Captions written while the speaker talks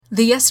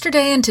The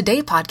Yesterday and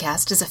Today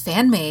podcast is a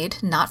fan-made,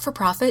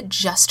 not-for-profit,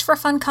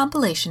 just-for-fun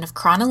compilation of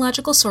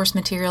chronological source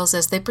materials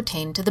as they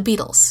pertain to the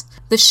Beatles.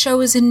 The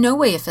show is in no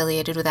way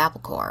affiliated with Apple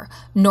Corps,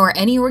 nor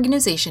any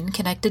organization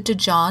connected to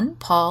John,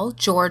 Paul,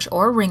 George,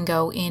 or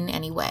Ringo in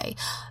any way,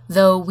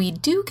 though we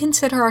do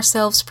consider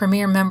ourselves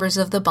premier members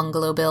of the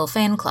Bungalow Bill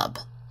fan club.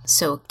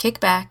 So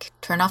kick back,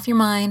 turn off your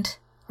mind,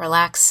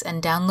 relax,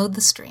 and download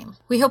the stream.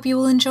 We hope you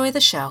will enjoy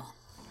the show.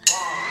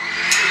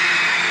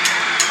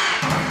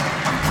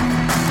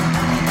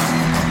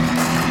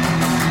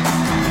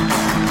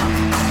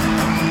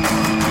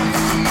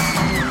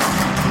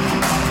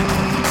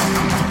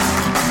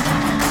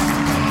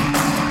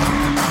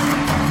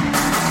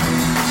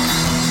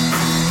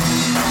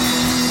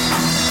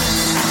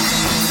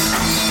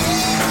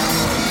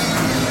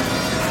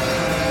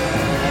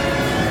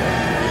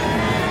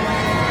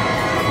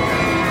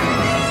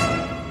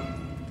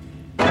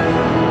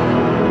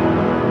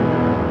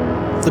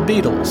 The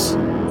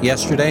Beatles,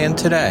 Yesterday and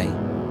Today,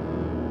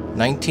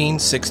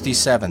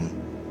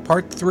 1967,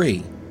 Part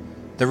 3,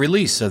 the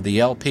release of the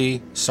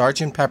LP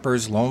Sgt.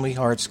 Pepper's Lonely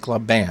Hearts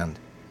Club Band,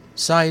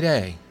 Side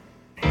A.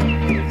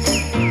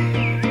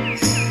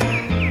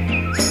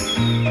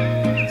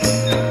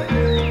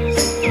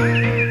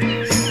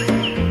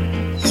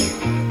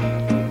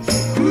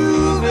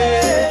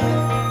 Groovy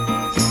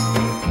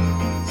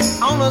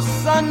on a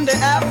Sunday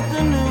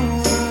afternoon.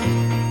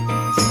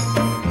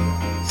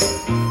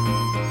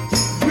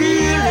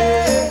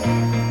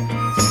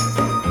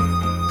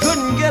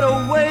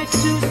 Away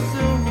too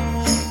soon.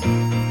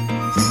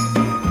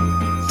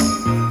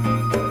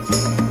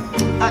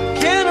 I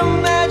can't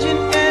imagine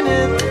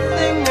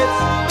anything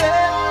that's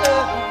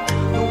better.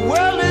 The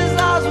world is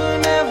ours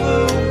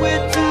whenever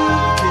we're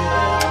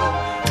together.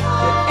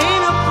 There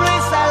ain't a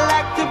place I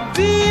like to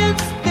be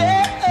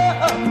instead.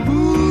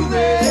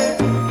 Moving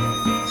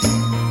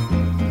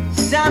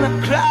down a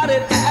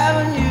crowded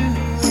avenue.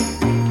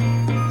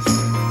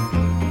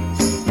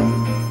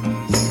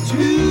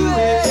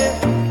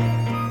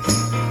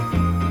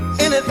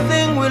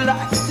 Anything we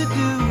like to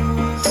do.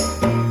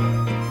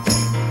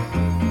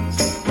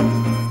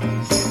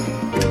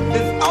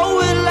 There's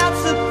always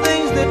lots of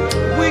things that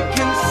we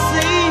can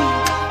see.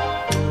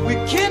 We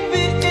can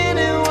be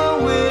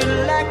anyone we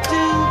like to be.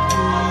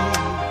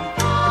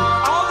 And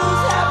all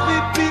those happy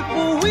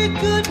people we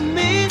could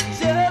meet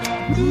just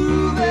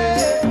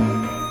moving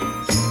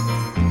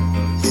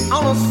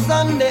on a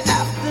Sunday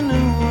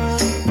afternoon.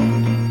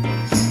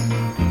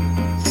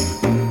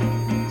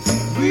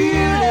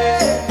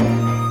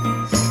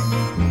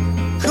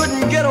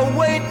 Get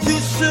away too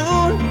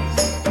soon.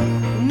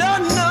 No,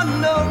 no,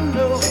 no,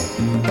 no.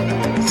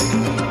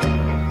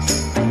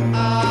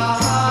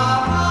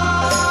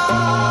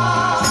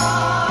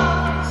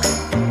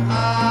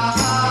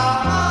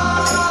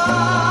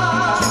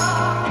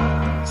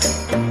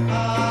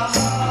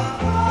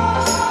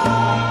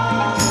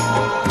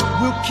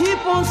 We'll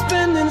keep on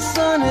spending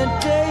sunny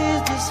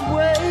days this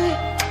way.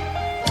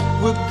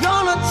 We're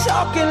gonna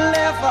talk and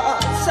laugh our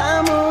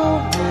time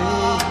away.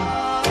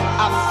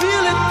 I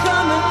feel it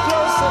coming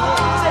closer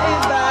day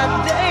by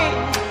day.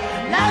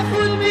 Life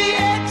would be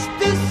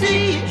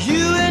ecstasy,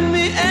 you and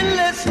me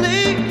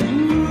endlessly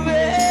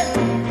moving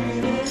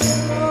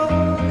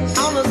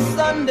on a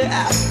Sunday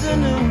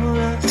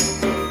afternoon.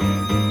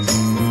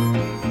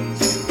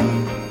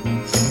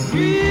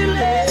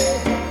 Really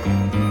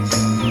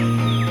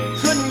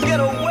couldn't get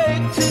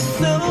away too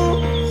soon.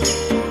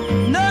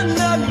 No,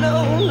 no, no,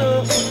 no.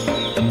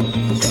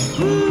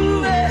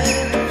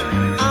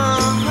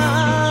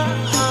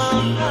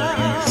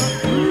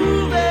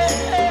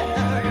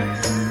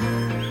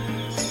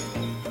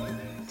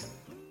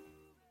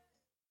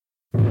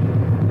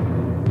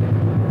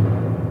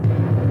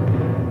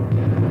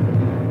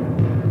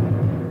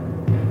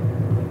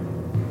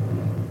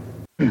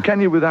 Can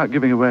you, without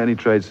giving away any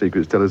trade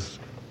secrets, tell us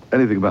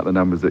anything about the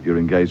numbers that you're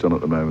engaged on at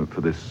the moment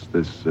for this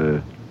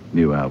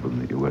new album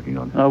that you're working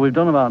on? Oh, we've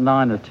done about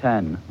 9 or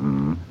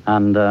 10,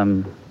 and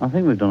I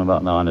think we've done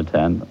about 9 or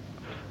 10.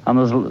 And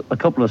there's a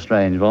couple of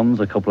strange ones,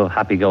 a couple of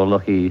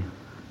happy-go-lucky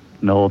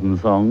northern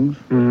songs,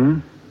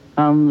 and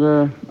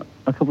a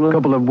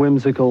couple of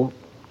whimsical,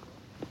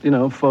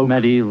 folk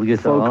medieval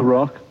guitar, folk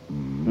rock.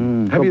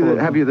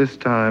 Have you this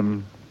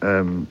time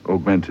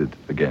augmented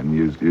again?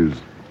 Used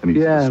any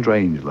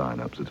strange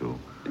lineups at all?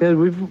 Yeah,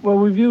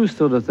 we've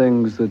used other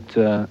things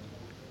that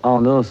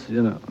aren't us,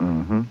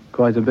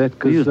 quite a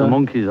bit. We used the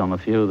Monkeys on a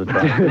few of the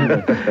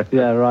tracks.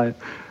 Yeah, right.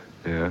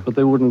 Yeah. But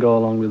they wouldn't go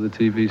along with the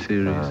TV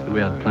series that we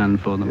had planned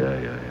for them.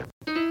 Yeah.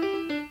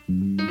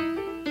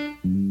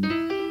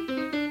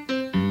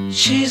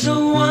 She's a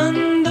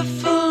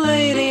wonderful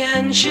lady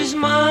and she's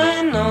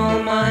mine,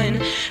 all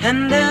mine.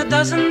 And there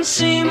doesn't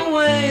seem a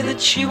way that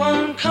she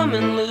won't come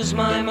and lose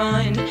my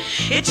mind.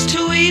 It's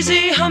too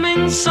easy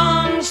humming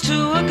songs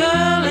to a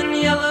girl in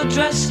yellow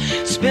dress.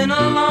 It's been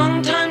a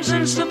long time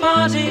since the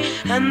party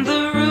and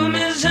the room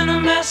is in a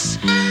mess.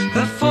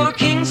 The four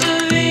kings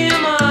of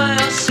EMI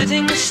are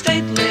sitting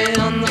stately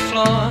on the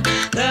floor.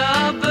 There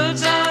are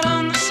birds out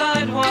on the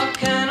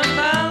sidewalk and a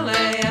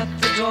ballet at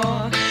the door.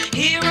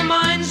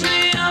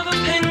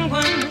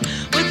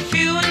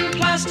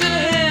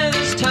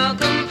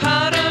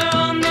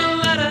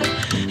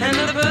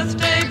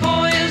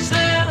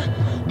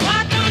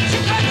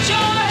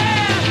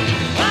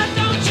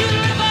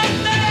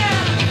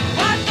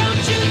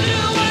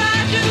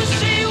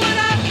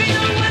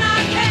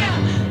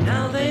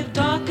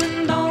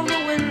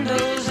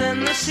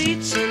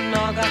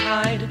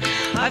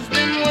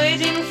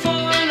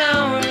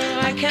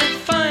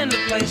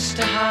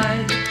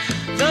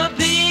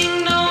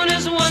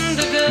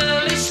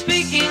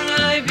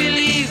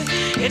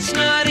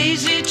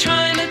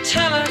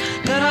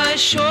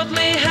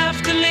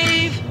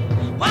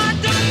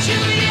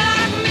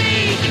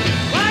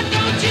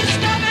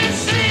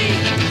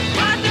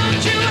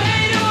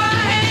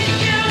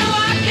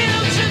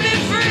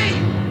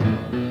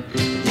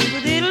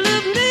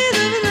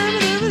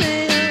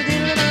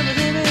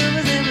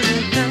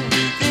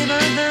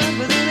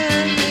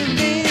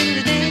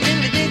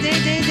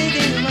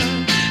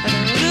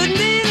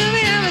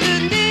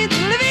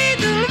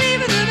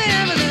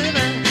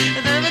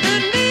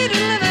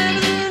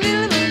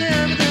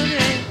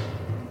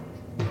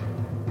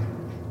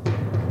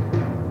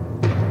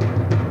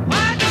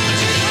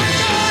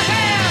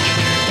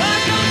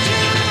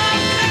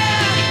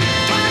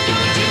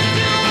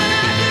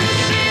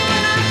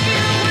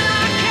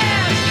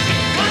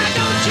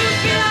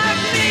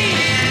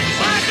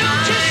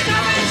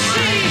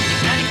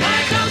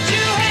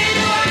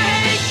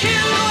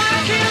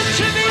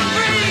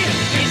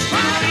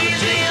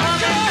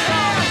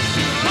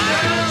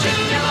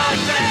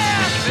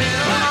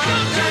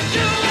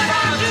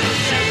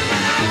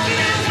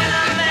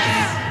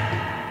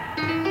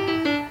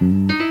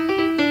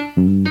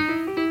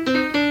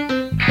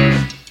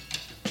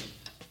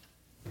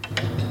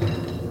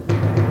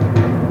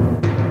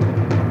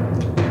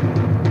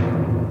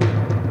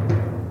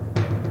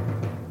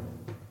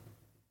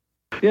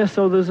 Yeah,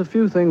 so there's a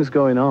few things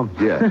going on.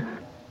 Yeah.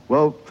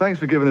 Well, thanks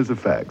for giving us the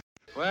facts.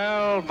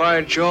 Well,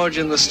 by George,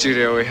 in the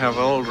studio we have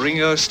old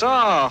Ringo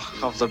Starr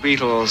of the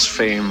Beatles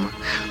fame.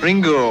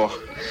 Ringo,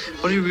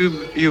 what have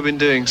you been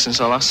doing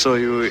since I last saw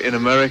you in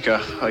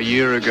America a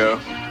year ago?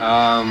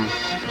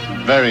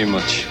 Very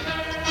much.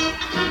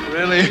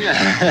 Really?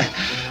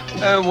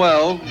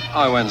 Well,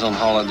 I went on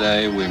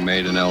holiday, we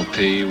made an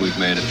LP, we've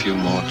made a few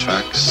more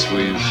tracks,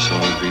 we've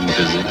sort of been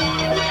busy.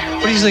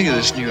 What do you think of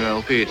this new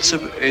LP? It's a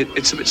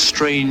bit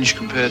strange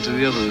compared to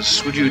the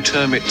others. Would you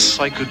term it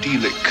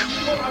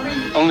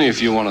psychedelic? Only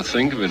if you want to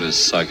think of it as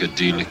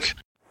psychedelic.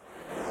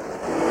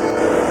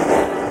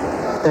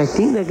 I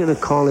think they're going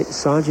to call it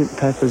Sgt.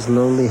 Pepper's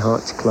Lonely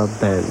Hearts Club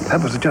Band.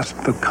 That was just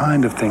the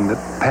kind of thing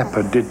that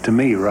Pepper did to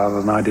me rather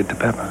than I did to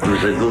Pepper. It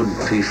was a good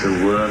piece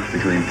of work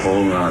between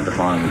Paul and I, the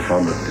final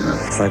product, you know.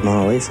 It's like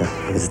Mona Lisa.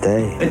 It was a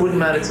day. It wouldn't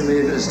matter to me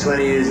if it was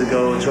 20 years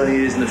ago or 20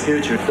 years in the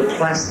future. The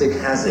plastic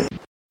has it.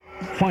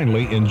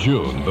 Finally, in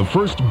June, the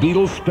first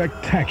Beatles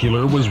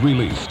Spectacular was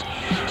released,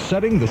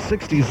 setting the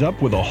 60s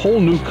up with a whole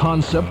new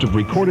concept of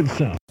recorded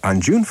sound. On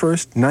June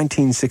 1st,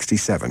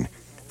 1967,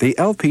 the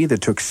LP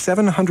that took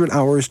 700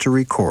 hours to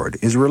record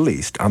is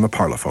released on the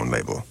Parlophone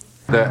label.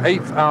 Their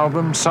 8th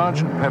album,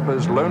 Sgt.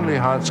 Pepper's Lonely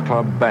Hearts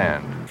Club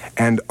Band.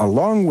 And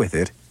along with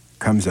it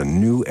comes a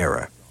new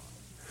era.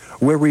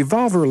 Where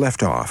Revolver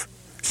left off,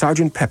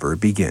 Sgt. Pepper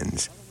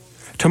begins.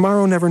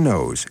 Tomorrow Never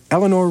Knows,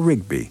 Eleanor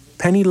Rigby,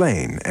 Penny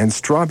Lane, and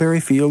Strawberry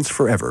Fields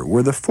Forever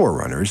were the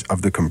forerunners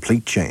of the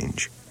complete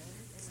change.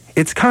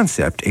 Its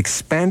concept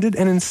expanded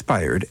and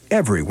inspired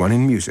everyone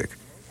in music,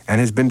 and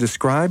has been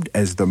described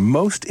as the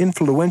most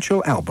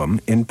influential album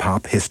in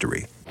pop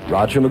history.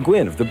 Roger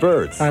McGuinn of the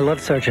Byrds. I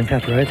loved Sgt.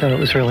 Pepper. I thought it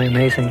was really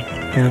amazing.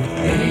 Yeah.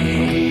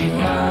 8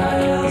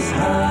 miles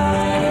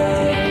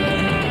high,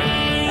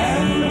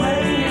 and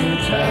when you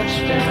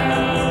touch down.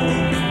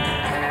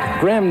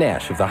 Graham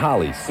Nash of the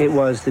Hollies. It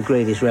was the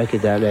greatest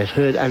record that I've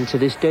heard, and to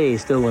this day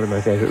is still one of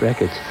my favorite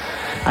records.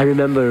 I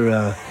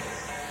remember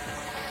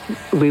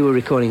we were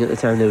recording at the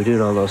time they were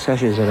doing all those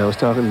sessions, and I was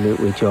talking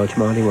with George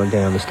Martin one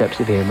day on the steps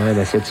of EMI, and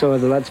I said, "So are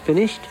the lads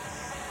finished?"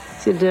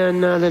 He said,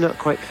 "No, they're not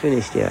quite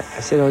finished yet."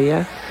 I said, "Oh,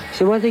 yeah?" He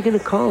said, "What are they going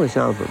to call this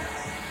album?"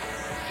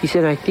 He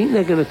said, "I think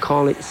they're going to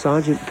call it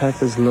Sgt.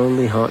 Pepper's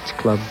Lonely Hearts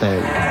Club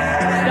Band."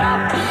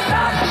 Stop,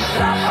 stop,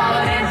 stop all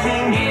the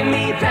dancing, give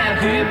me time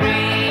to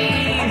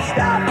breathe.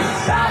 Stop,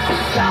 stop,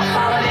 stop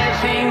all the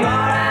dancing, or I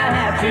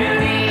have to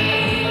leave.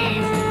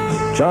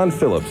 John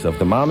Phillips of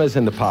the Mamas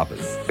and the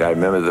Papas. I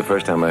remember the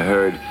first time I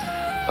heard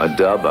a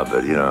dub of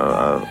it,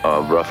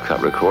 a rough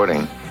cut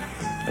recording,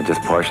 and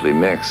just partially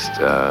mixed.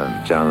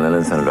 John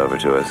Lennon sent it over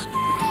to us,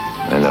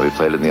 and then we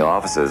played it in the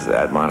offices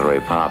at Monterey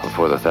Pop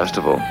before the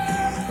festival.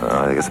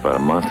 I think it's about a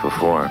month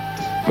before.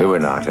 We were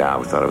knocked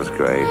out. We thought it was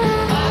great.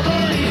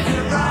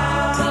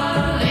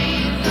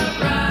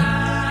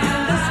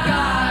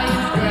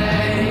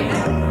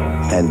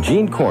 And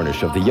Gene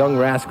Cornish of the Young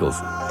Rascals,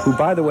 who,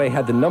 by the way,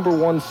 had the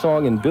 #1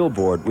 song in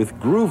Billboard with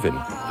Groovin'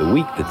 the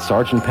week that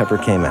Sgt. Pepper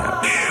came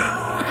out.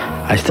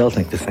 I still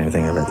think the same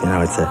thing of it.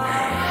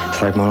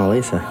 It's like Mona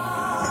Lisa.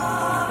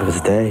 It was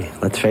a day.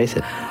 Let's face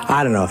it.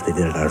 I don't know if they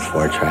did it on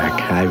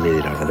 4-track. I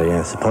really don't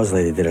know.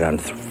 Supposedly they did it on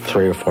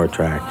 3 or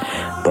 4-track.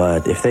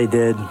 But if they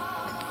did,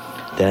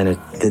 then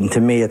to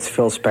me it's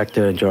Phil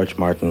Spector and George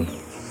Martin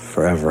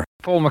forever.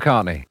 Paul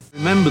McCartney.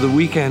 Remember the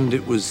weekend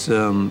it was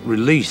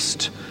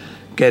released,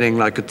 getting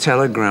like a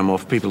telegram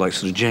off people like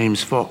sort of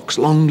James Fox,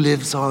 "Long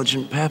live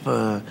Sgt.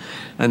 Pepper,"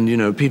 and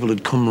people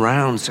had come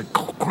round and said,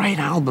 "Oh, great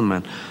album,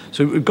 man."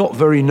 So it got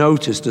very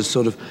noticed as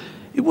sort of,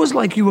 it was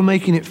like you were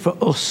making it for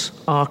us,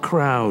 our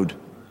crowd.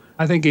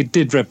 I think it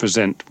did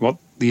represent what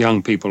the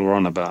young people were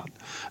on about,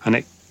 and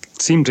it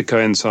seemed to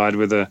coincide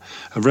with a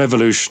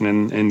revolution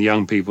in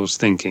young people's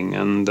thinking,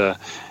 and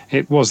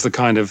it was the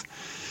kind of,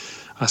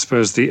 I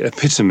suppose, the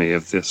epitome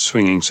of the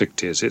swinging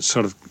 60s. It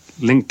sort of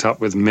linked up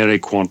with Mary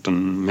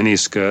Quantum,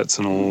 miniskirts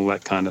and all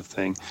that kind of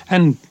thing,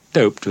 and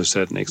dope to a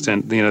certain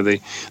extent.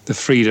 The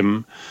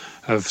freedom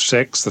of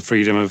sex, the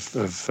freedom of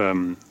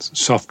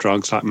soft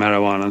drugs like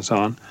marijuana and so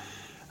on.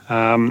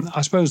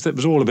 I suppose that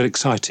was all a bit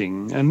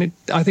exciting, and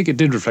I think it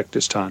did reflect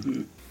its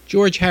time.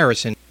 George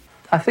Harrison.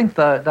 I think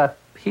that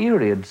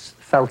period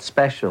felt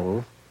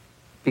special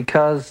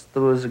because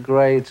there was a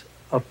great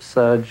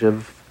upsurge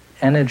of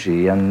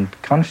energy and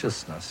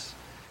consciousness.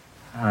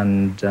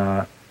 And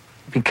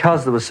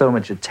because there was so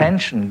much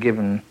attention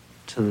given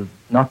to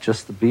not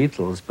just the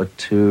Beatles, but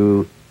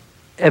to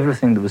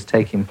everything that was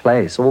taking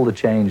place, all the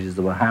changes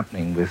that were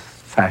happening with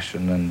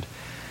fashion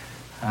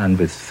and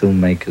with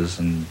filmmakers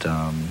and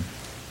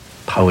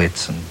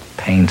poets and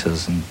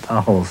painters and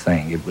the whole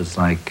thing. It was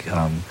like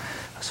a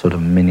sort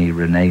of mini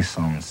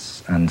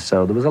renaissance. And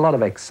so there was a lot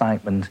of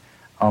excitement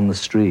on the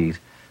street.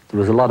 There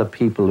was a lot of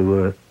people who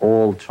were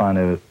all trying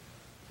to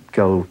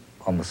go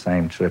on the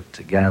same trip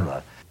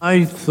together.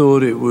 I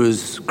thought it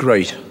was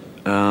great.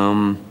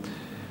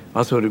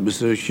 I thought it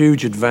was a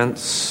huge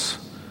advance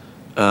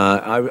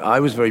I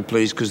was very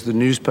pleased because the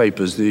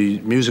newspapers, the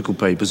musical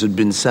papers, had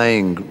been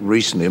saying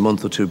recently, a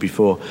month or two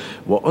before,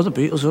 what are the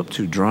Beatles up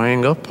to?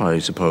 Drying up, I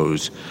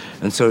suppose.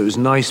 And so it was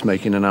nice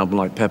making an album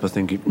like Pepper,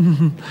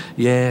 thinking,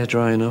 yeah,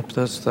 drying up,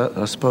 I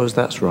suppose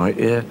that's right,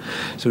 yeah.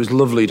 So it was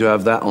lovely to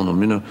have that on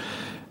them, you know.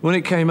 When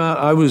it came out,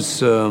 I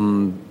was...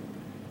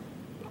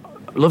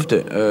 loved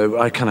it.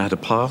 I kind of had a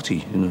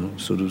party, you know,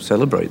 sort of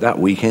celebrate. That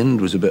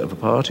weekend was a bit of a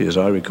party, as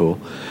I recall.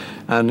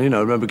 And, you know,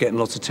 I remember getting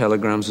lots of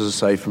telegrams, as I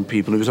say, from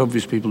people. It was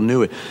obvious people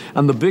knew it.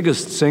 And the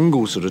biggest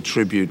single sort of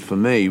tribute for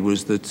me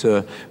was that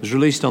it was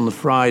released on the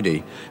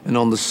Friday. And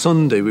on the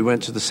Sunday, we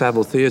went to the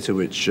Savile Theatre,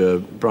 which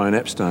Brian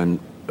Epstein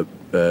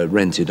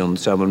rented on the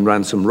Savile, and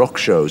ran some rock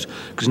shows,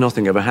 because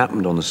nothing ever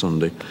happened on a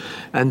Sunday.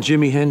 And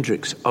Jimi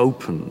Hendrix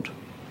opened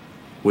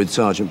with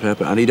Sgt.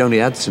 Pepper, and he'd only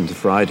had since the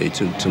Friday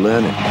to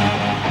learn it.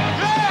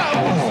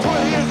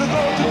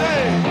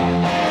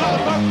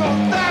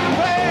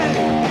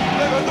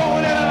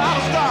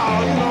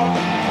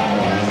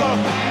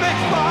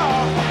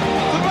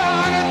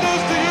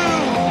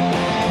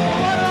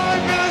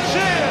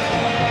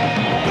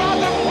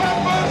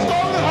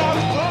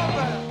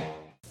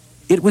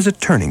 It was a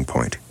turning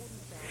point.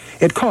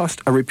 It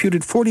cost a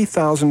reputed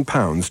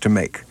 £40,000 to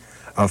make,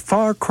 a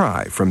far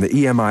cry from the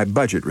EMI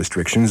budget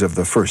restrictions of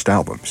the first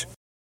albums.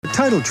 The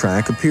title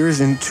track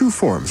appears in two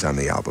forms on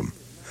the album.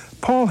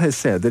 Paul has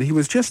said that he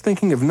was just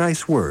thinking of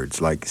nice words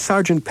like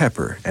Sgt.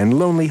 Pepper and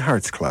Lonely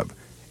Hearts Club,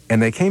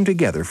 and they came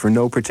together for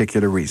no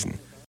particular reason.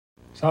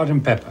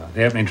 Sgt. Pepper,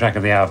 the opening track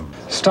of the album,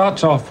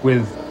 starts off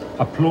with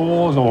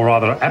applause, or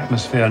rather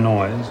atmosphere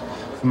noise,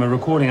 from a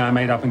recording I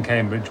made up in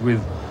Cambridge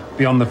with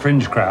Beyond the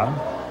Fringe crowd,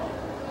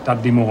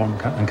 Dudley Moore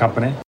and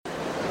company.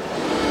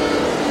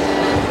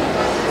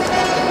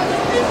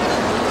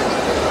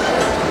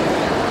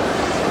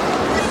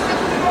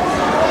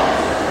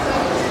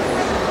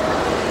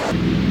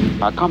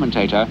 Our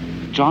commentator,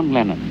 John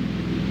Lennon.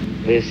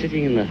 We're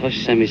sitting in the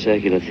hushed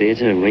semicircular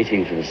theatre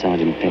waiting for the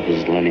Sgt.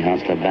 Pepper's Lonely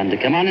Hearts Club Band to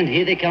come on, and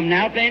here they come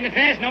now, playing the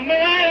first number.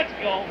 Let's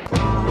go!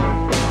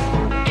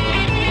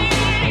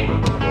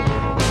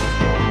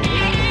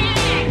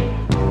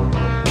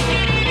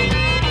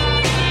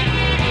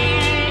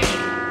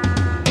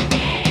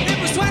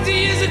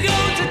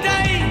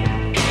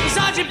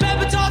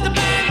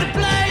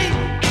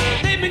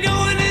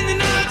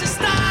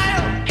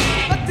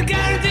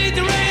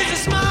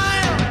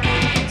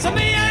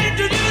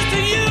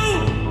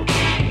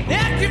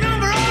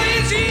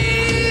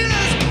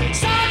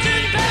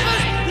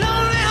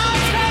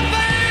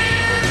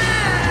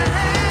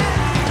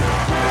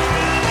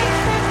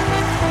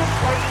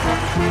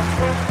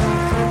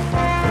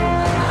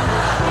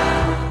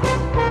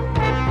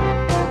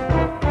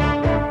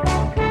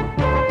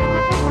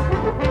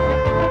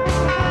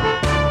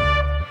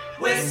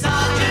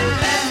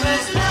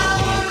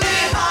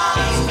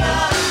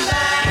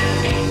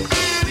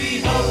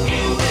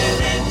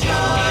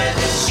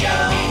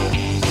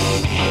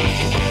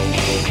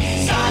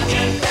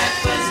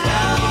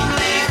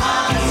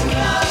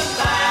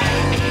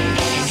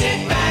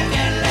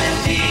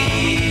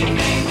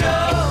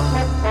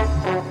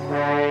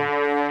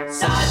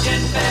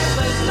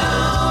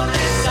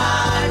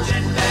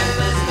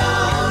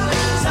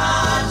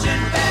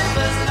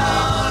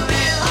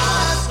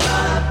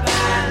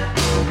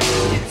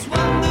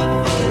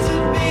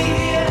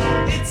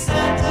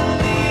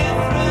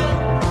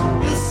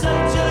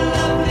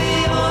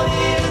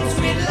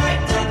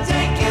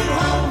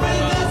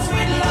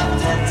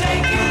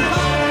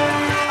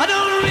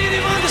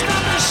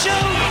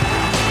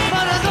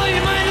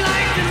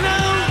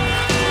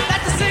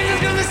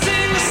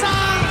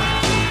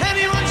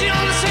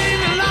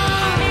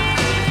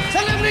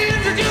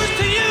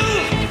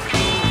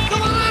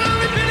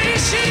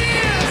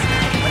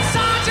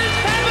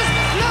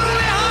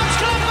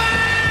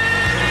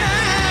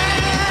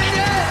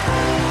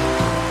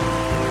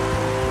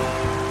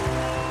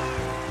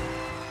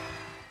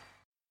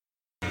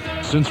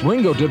 Since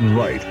Ringo didn't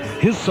write,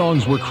 his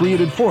songs were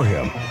created for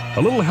him. A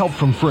little help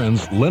from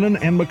friends Lennon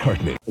and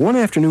McCartney. One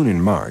afternoon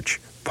in March,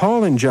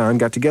 Paul and John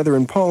got together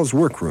in Paul's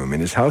workroom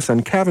in his house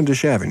on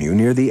Cavendish Avenue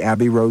near the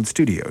Abbey Road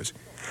studios.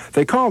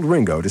 They called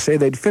Ringo to say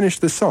they'd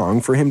finished the song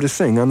for him to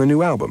sing on the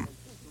new album.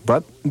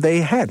 But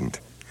they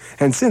hadn't.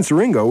 And since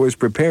Ringo was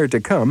prepared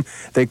to come,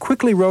 they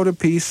quickly wrote a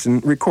piece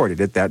and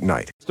recorded it that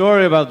night.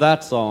 Story about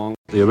that song.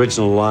 The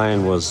original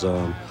line was,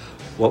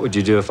 what would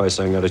you do if I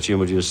sang out of tune?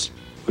 Would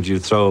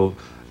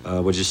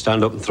you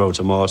stand up and throw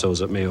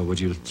tomatoes at me, or would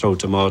you throw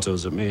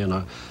tomatoes at me?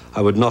 And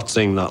I would not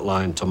sing that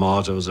line,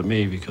 tomatoes at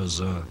me,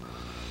 because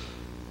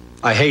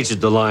I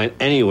hated the line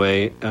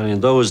anyway. And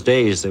in those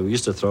days, they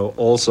used to throw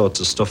all sorts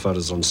of stuff at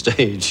us on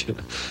stage.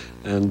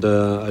 And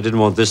I didn't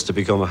want this to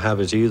become a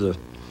habit either.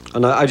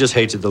 And I just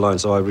hated the line,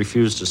 so I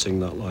refused to sing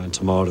that line,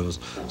 tomatoes.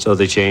 So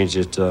they changed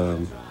it,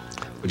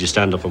 would you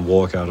stand up and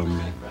walk out on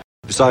me?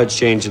 Besides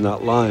changing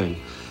that line,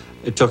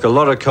 it took a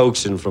lot of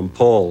coaxing from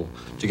Paul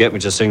to get me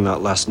to sing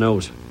that last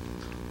note.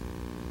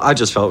 I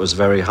just felt it was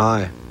very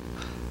high.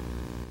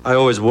 I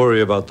always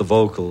worry about the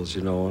vocals,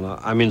 you know, and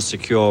I'm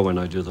insecure when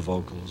I do the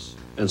vocals.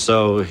 And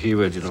so he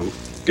would, you know,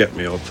 get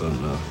me up,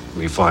 and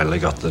we finally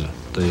got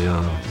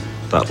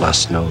that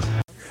last note.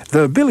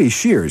 The Billy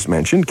Shears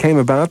mentioned came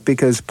about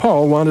because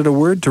Paul wanted a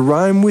word to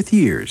rhyme with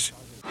years.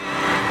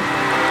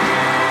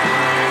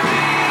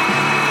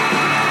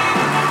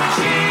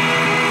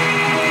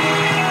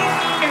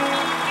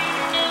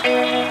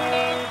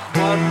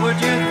 What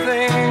would you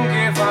think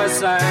if I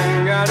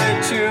sang out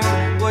a tune?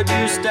 Would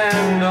you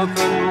stand up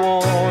and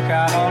walk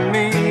out on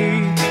me?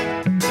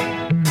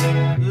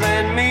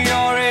 Lend me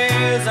your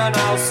ears and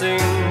I'll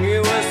sing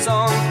you a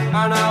song,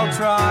 and I'll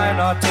try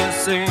not to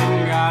sing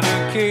out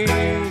of key.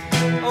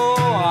 Oh,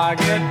 I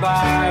get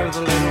by with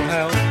a little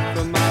help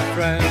from my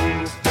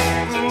friends.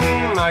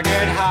 I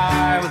get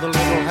high with a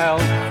little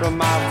help from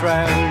my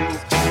friends.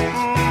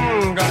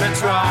 Gonna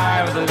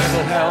try with a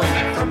little help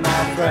from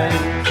my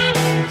friends.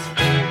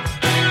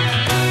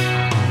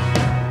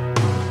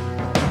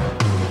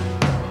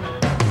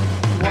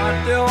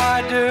 What do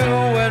I do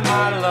when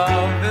my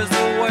love is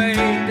away?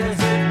 Does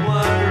it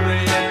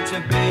worry you to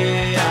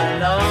be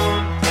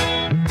alone?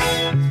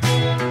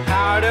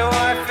 How do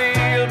I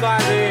feel by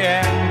the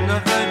end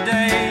of the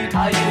day?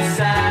 Are you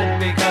sad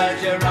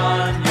because you're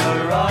on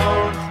your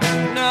own?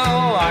 No,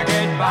 I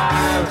get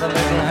by with a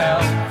little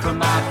help from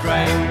my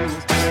friends.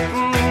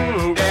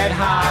 Get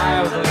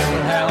high with a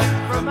little help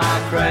from my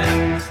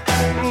friends.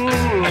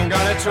 I'm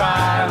gonna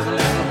try with a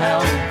little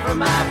help from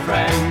my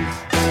friends.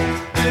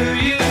 Do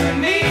you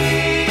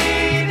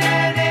need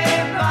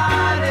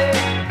anybody?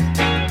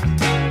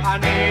 I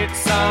need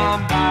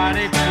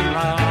somebody to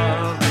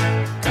love.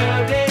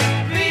 Could it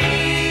be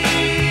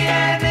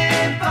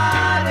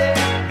anybody?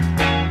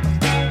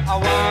 I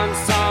want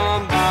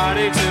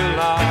somebody to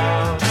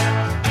love.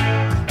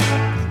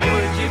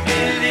 Would you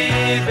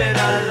believe in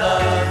a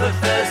love at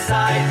first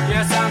sight?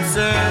 Yes, I'm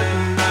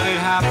certain that it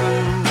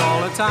happens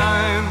all the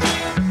time.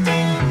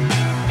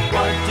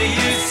 What do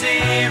you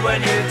see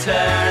when you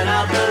turn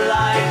out the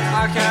light?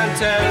 I can't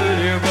tell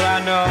you, but I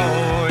know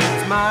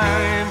it's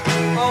mine.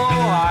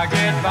 Oh, I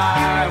get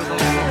by with a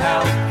little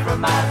help from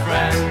my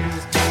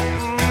friends.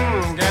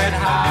 Get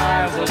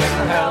high with a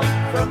little help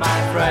from my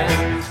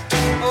friends.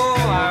 Oh,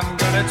 I'm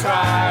gonna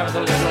try with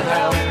a little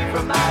help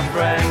from my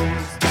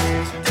friends.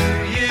 Do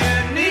you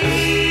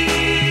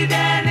need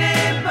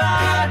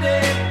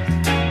anybody?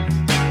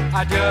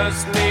 I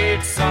just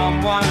need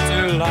someone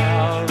to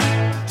love.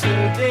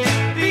 Could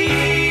it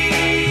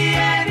be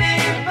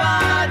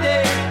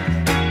anybody?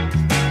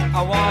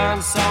 I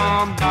want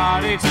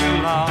somebody to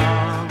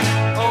love.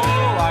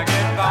 Oh, I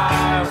get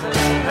by with a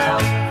little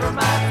help from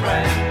my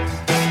friends.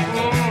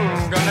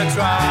 Gonna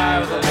try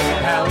with a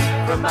little help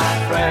from my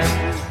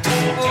friends.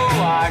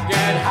 Oh, I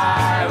get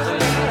high with a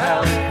little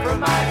help from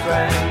my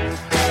friends.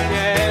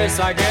 Yes,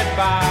 I get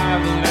by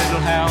with a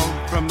little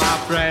help from my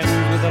friends.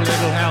 With a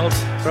little help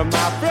from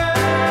my friends.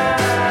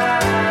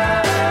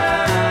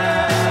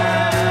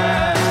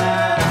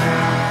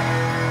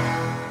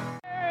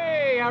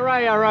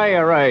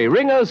 All right.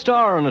 Ringo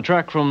Starr on a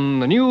track from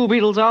the new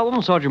Beatles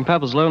album, Sgt.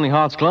 Pepper's Lonely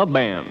Hearts Club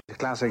Band. It's a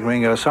classic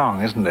Ringo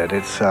song, isn't it?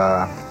 It's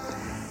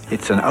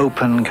an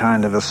open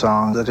kind of a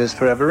song that is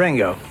forever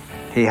Ringo.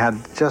 He had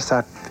just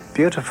that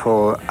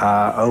beautiful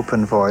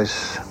open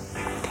voice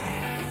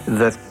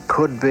that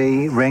could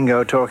be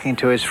Ringo talking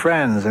to his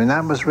friends. I mean,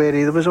 that was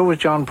really, there was always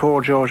John,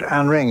 Paul, George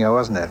and Ringo,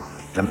 wasn't it?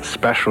 The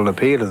special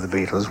appeal of the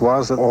Beatles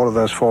was that all of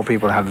those four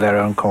people had their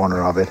own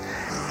corner of it,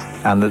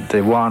 and that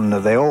the one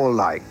that they all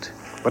liked.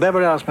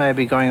 Whatever else may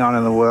be going on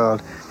in the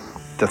world,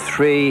 the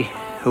three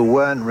who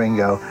weren't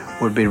Ringo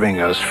would be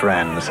Ringo's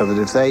friends, so that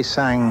if they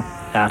sang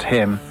at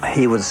him,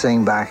 he would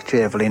sing back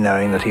cheerfully,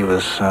 knowing that he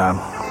was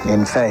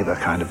in favour,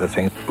 kind of a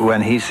thing.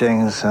 When he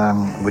sings,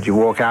 would you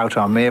walk out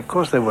on me? Of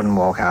course they wouldn't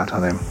walk out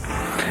on him.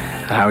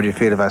 How would you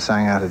feel if I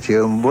sang out of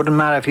tune? Wouldn't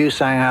matter if you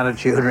sang out of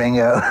tune,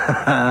 Ringo.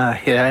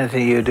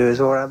 Anything you do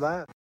is all right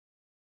by it.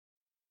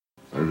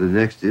 The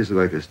next is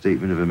like a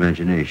statement of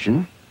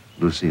imagination.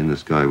 Lucy in the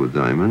Sky with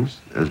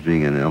Diamonds, as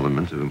being an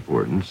element of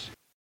importance.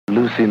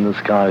 Lucy in the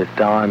Sky with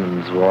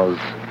Diamonds was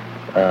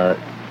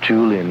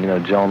Julian,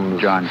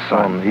 John's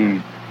son.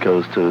 He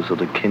goes to sort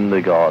of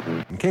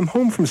kindergarten. And came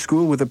home from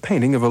school with a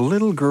painting of a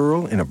little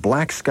girl in a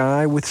black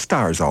sky with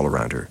stars all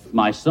around her.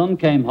 My son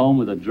came home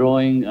with a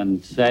drawing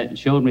and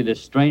showed me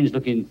this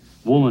strange-looking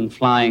woman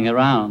flying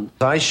around.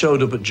 I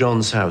showed up at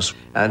John's house,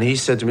 and he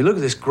said to me, look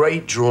at this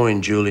great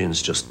drawing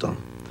Julian's just done.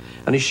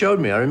 And he showed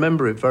me, I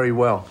remember it very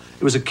well.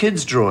 It was a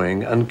kid's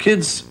drawing, and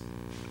kids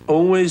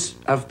always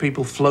have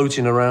people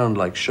floating around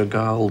like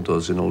Chagall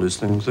does in all his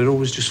things. They're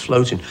always just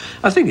floating.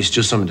 I think it's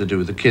just something to do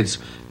with the kids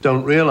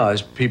don't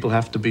realise people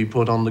have to be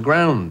put on the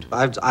ground.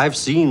 I've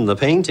seen the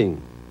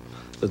painting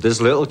that this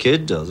little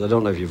kid does. I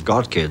don't know if you've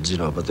got kids,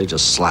 but they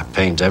just slap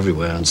paint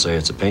everywhere and say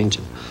it's a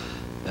painting.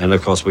 And,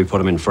 of course, we put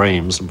them in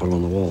frames and put them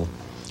on the wall.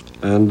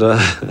 And,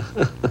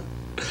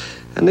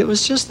 and it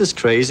was just this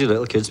crazy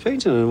little kid's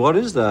painting. And what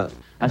is that?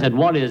 I said,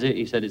 what is it?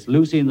 He said, it's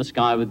Lucy in the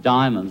Sky with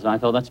Diamonds. And I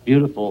thought, that's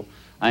beautiful.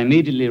 I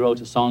immediately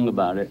wrote a song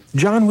about it.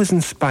 John was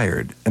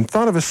inspired and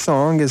thought of a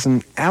song as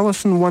an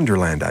Alice in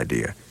Wonderland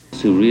idea.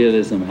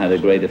 Surrealism had a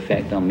great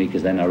effect on me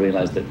because then I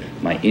realized that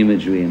my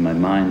imagery in my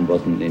mind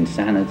wasn't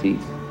insanity.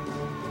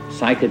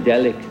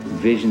 Psychedelic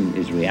vision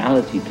is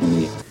reality to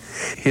me.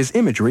 His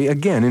imagery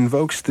again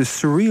invokes the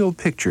surreal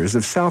pictures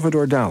of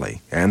Salvador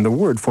Dali and the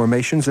word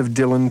formations of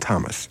Dylan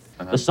Thomas.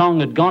 The song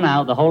had gone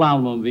out, the whole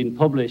album had been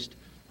published,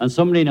 and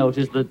somebody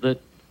noticed that the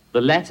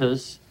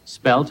letters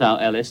spelt out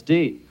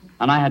LSD.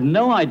 And I had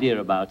no idea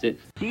about it.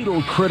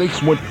 Beatle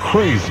critics went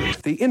crazy.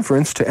 The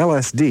inference to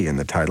LSD in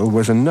the title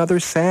was another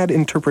sad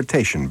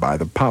interpretation by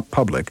the pop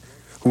public,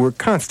 who were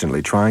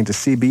constantly trying to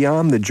see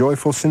beyond the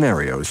joyful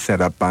scenarios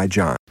set up by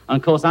John. And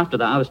of course, after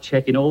that, I was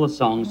checking all the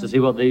songs to see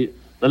what the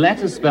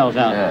letters spelled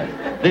out.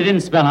 Yeah. They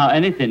didn't spell out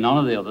anything, none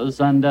of the others,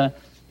 and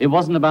it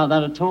wasn't about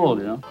that at all,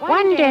 you know.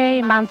 One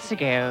day, months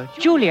ago,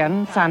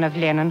 Julian, son of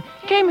Lennon,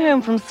 came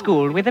home from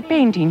school with a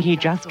painting he'd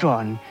just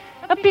drawn.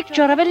 A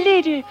picture of a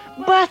lady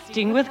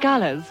bursting with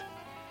colours.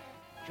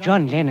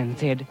 John Lennon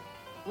said,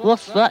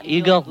 "What's that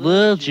you got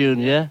there,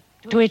 Junior?"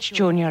 To which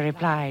Junior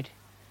replied,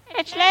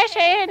 "It's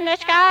Lucy in the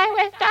sky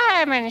with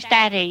diamonds,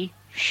 Daddy."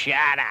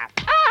 Shut up.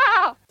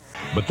 Oh!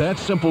 But that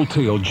simple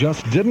tale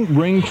just didn't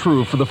ring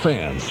true for the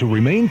fans, who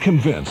remained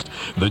convinced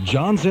that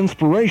John's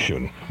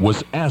inspiration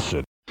was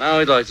acid. Now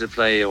I'd like to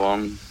play you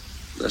one.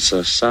 That's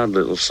a sad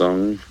little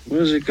song.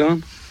 Where's it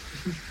gone?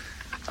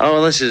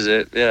 Oh, this is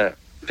it, yeah.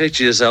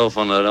 Picture yourself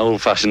on an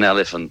old-fashioned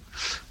elephant.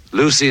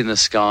 Lucy in the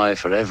sky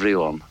for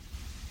everyone.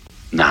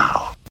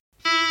 Now.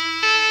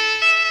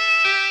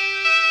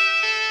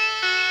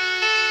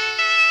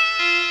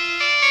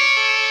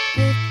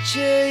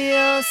 Picture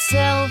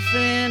yourself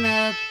in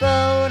a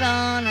boat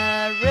on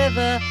a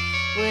river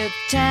with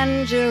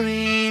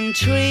tangerine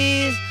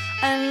trees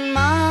and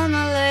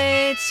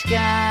marmalade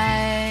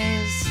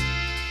skies.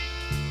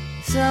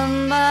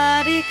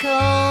 Somebody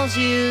calls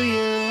you,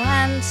 you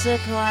answer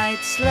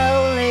quite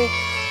slowly.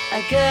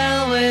 A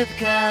girl with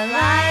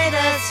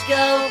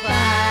kaleidoscope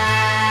eyes.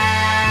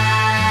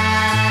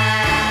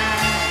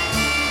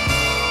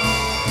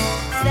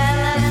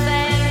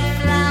 Cellophane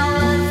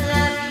flowers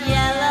of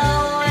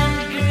yellow and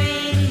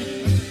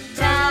green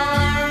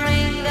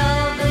towering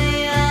over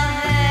your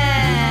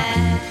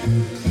head.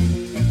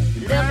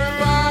 Look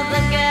for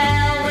the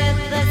girl with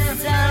the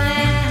sun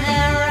in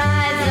her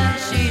eyes and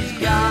she's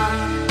gone.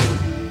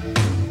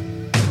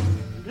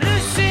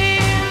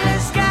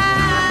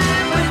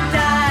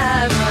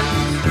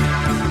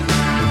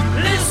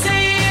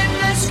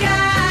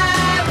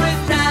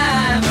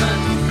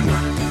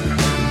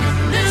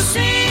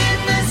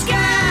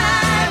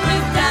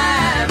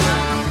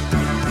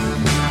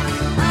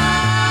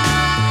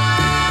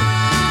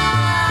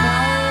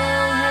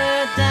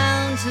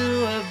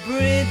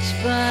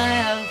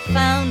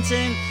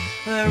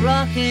 Where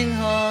rocking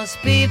horse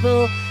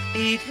people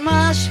eat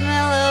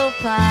marshmallow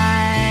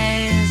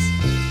pies.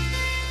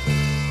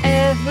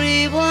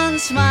 Everyone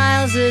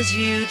smiles as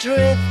you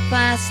drift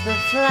past the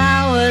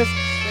flowers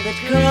that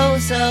grow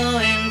so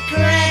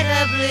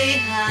incredibly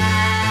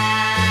high.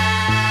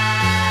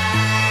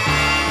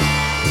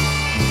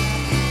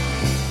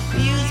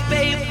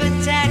 Newspaper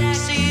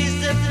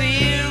taxis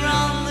appear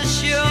on the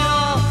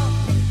shore,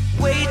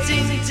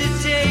 waiting to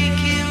take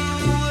you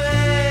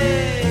away.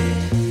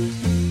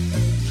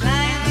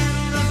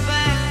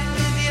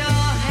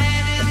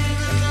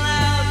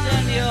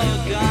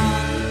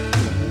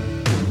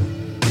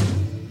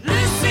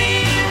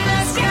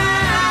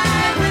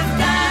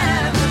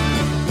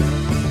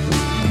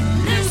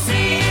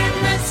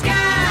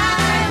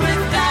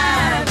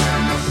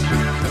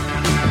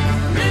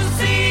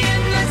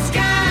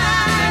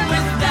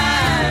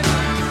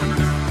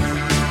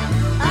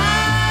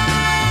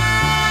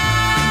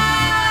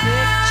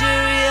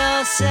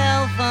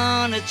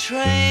 On a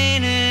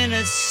train in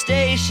a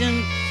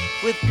station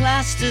with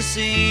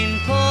plasticine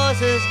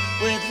pauses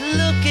with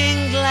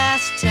looking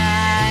glass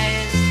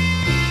ties.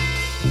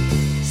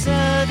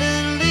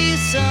 Suddenly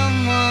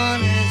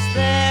someone is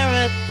there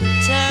at the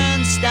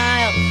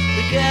turnstile,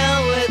 the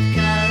girl with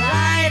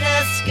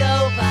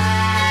kaleidoscope eyes.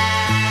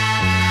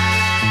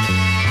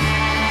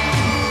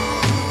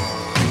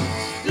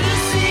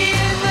 Lucy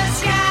in the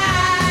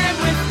sky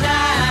with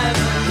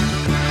diamonds.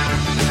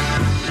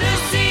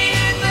 Lucy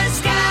in the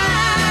sky.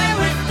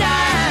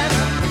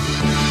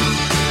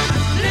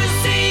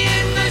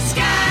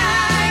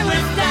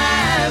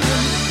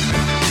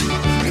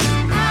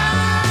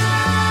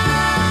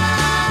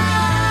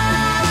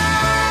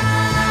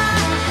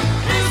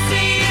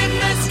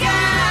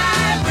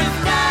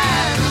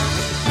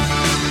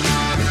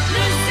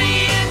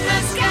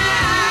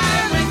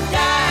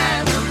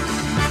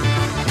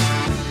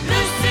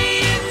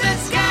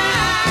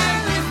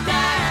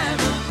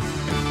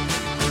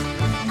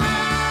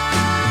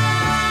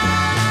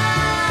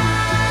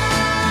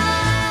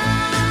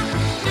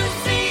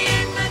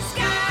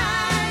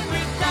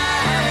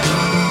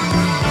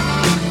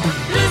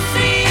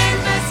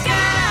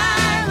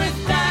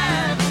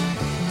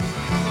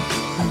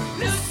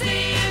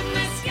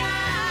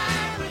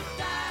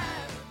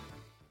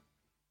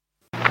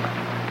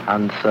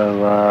 And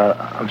so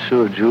I'm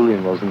sure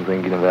Julian wasn't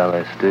thinking of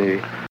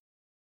LSD.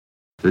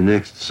 The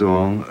next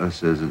song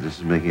says that this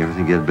is making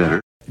everything get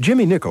better.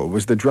 Jimmy Nicol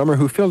was the drummer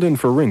who filled in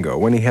for Ringo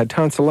when he had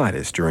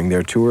tonsillitis during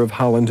their tour of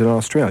Holland and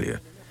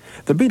Australia.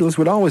 The Beatles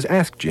would always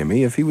ask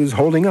Jimmy if he was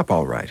holding up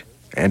all right,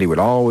 and he would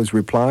always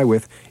reply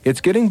with, "It's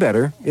getting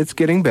better, it's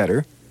getting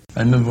better."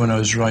 I remember when I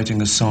was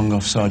writing a song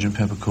off Sgt.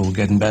 Pepper called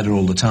Getting Better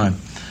All the Time.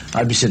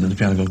 I'd be sitting at the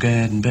piano and go,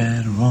 "Getting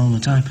better all the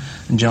time."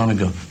 And John would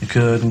go, "It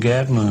couldn't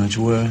get much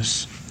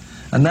worse."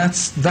 And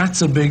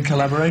that's a big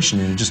collaboration,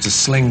 you know, just to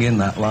sling in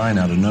that line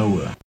out of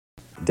nowhere.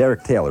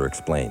 Derek Taylor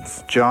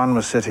explains. John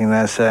was sitting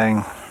there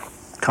saying,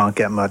 "Can't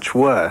get much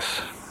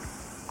worse."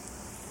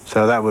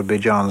 So that would be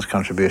John's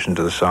contribution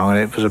to the song, and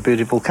it was a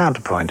beautiful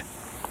counterpoint.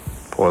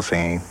 Paul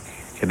singing,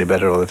 "Getting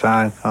better all the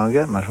time, can't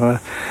get much worse."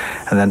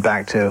 And then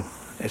back to,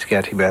 "It's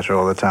getting better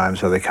all the time,"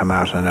 so they come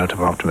out on a note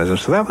of optimism.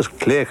 So that was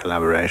clear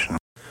collaboration.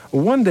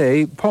 One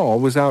day, Paul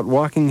was out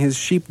walking his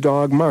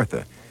sheepdog,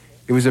 Martha.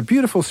 It was a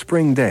beautiful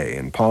spring day,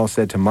 and Paul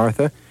said to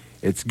Martha,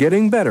 "It's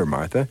getting better,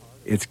 Martha.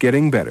 It's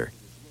getting better."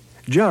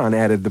 John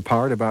added the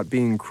part about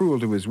being cruel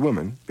to his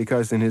woman,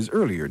 because in his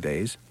earlier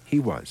days, he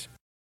was.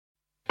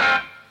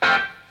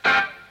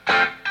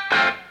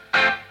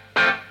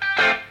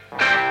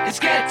 It's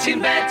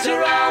getting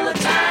better all the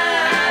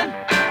time.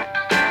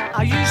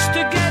 I used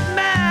to get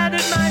mad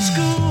at my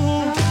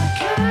school. I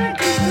can't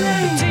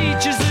complain. The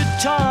teachers that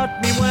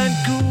taught me weren't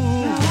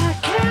cool. I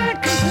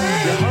can't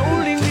complain. They're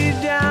holding me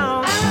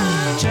down,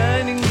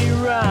 turning me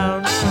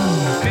round,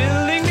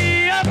 filling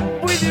me up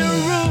with your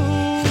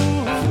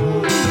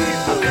rules.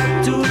 I've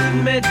got to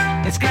admit,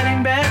 it's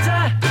getting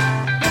better,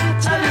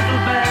 a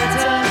little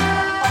better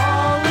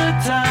all the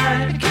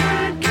time.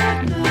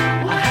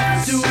 I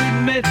have to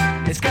admit,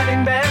 it's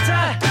getting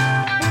better,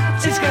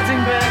 it's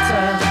getting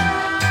better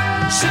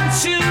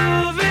since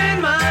you've been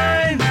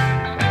mine.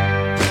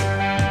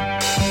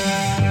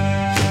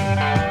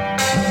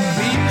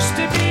 We used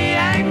to be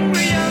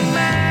angry young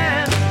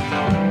man,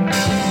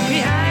 we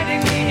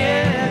hiding the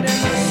head in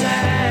the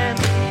sand.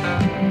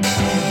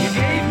 You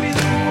gave me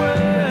the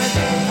word,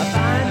 I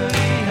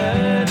finally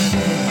heard.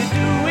 You're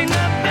doing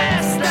the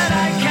best that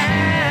I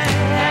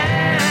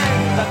can.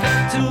 I've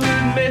got to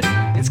admit,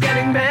 it's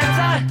getting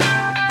better,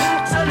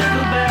 a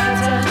little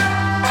better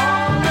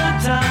all the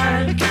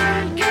time.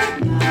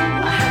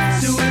 I have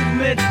to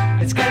admit,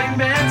 it's getting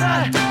better,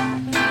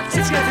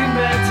 it's getting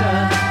better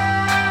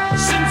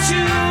since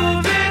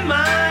you've been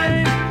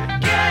mine.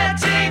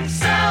 Getting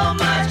so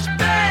much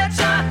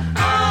better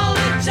all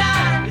the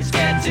time. It's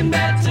getting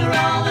better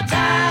all the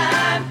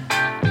time.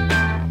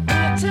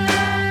 Better,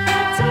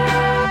 better,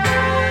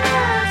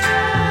 better.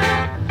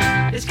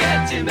 It's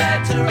getting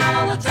better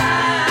all the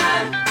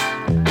time.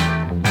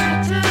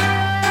 Better,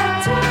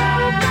 better,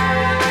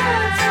 better.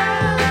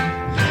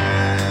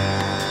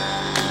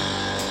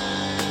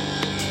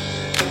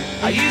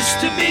 I used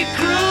to be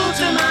cruel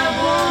to my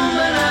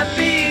woman. I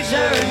beat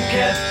her and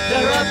kept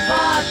her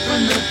apart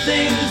from the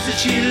things that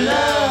she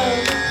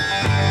loved.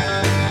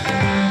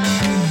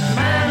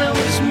 Man, I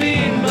was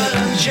mean, but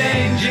I'm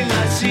changing,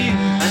 I see,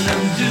 and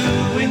I'm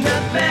doing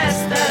the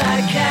best that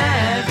I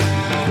can.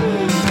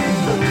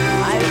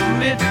 I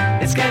admit,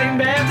 it's getting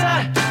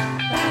better,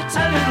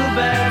 a little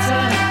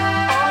better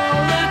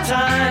all the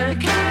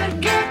time.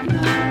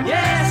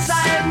 Yes, I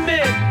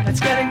admit, it's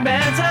getting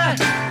better,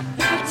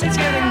 it's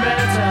getting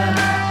better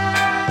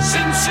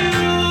since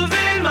you've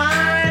been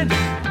mine.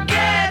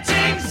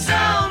 Getting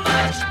so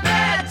much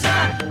better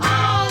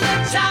all the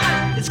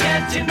time. It's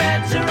getting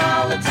better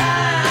all the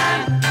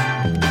time.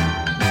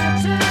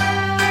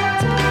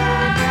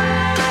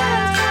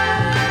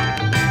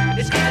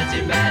 It's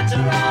getting better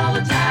all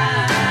the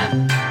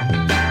time.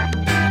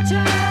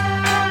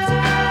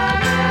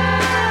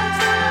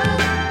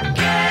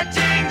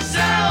 Getting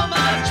so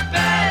much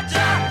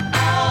better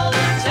all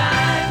the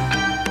time.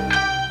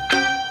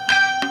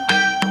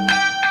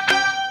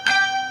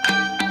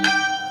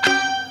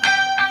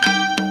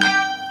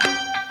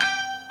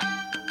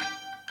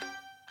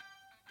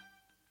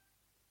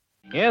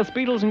 Yes,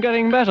 Beatles and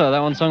Getting Better. That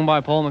one sung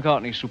by Paul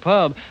McCartney.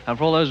 Superb. And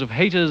for all those of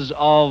haters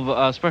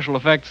of special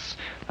effects,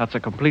 that's a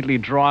completely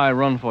dry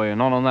run for you.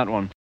 Not on that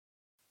one.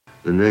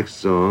 The next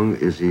song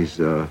is he's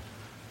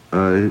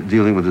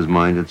dealing with his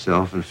mind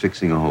itself and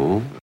fixing a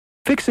hole.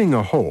 Fixing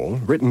a Hole,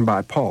 written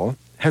by Paul,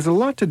 has a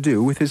lot to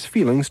do with his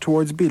feelings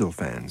towards Beatle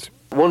fans.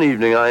 One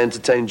evening I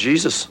entertained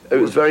Jesus. It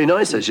was very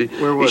nice, actually.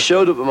 He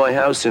showed up at my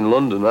house in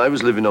London. I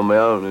was living on my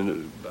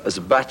own as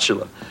a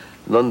bachelor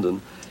in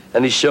London.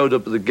 And he showed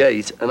up at the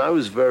gate, and I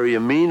was very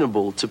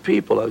amenable to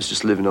people. I was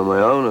just living on my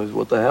own. I was,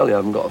 what the hell, you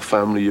haven't got a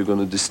family you're going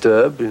to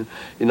disturb. You're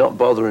not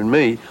bothering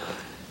me.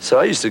 So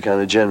I used to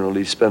kind of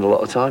generally spend a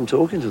lot of time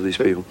talking to these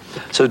people.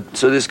 So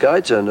this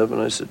guy turned up,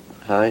 and I said,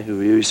 "Hi, who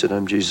are you?" He said,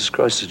 "I'm Jesus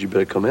Christ." I said, "You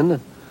better come in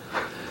then."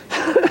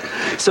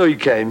 So he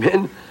came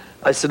in.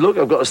 I said, "Look,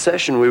 I've got a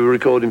session. We were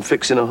recording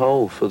Fixing a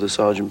Hole for the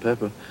Sgt.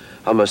 Pepper."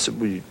 And I said,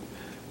 "Well, you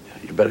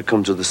better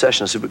come to the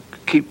session." I said, "But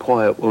keep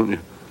quiet, won't you?"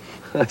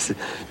 I said,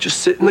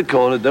 "Just sit in the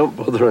corner, don't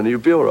bother any, you'll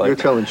be all right." You're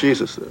telling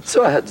Jesus this.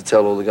 So I had to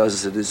tell all the guys, I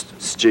said,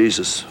 it's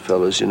Jesus,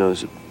 fellas, you know. I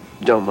said,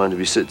 "You don't mind if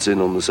he sits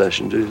in on the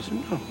session, do you?" I said,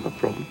 "No, no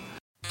problem."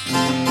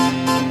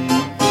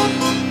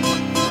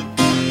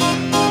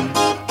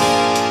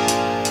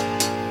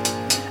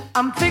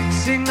 I'm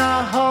fixing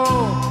a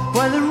hole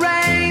where the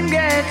rain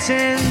gets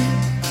in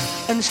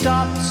and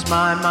stops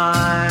my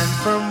mind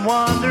from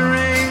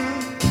wandering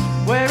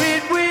where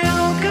it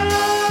will go.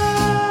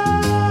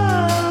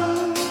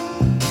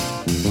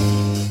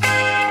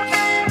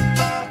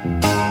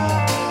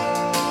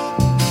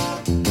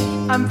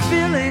 I'm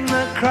filling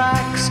the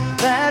cracks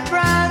that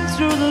ran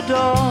through the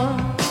door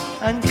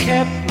and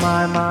kept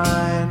my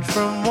mind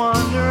from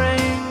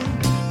wandering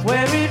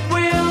where it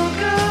will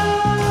go.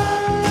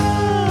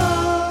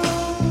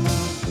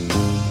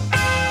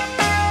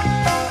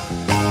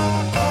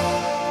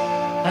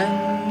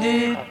 And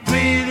it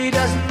really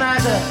doesn't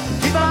matter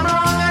if I'm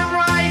wrong, I'm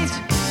right.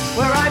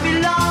 Where I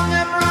belong,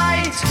 I'm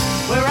right.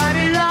 Where I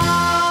belong.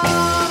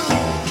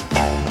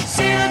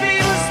 See the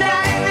people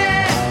standing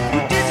there who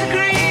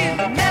disagree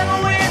but never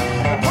win.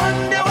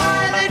 Wonder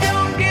why they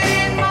don't get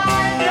in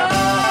my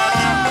door.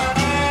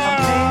 I'm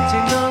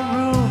painting a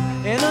room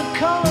in a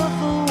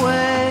colorful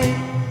way,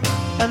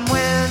 and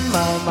when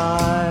my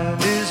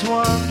mind is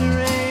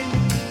wandering,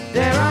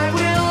 there I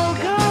will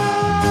go.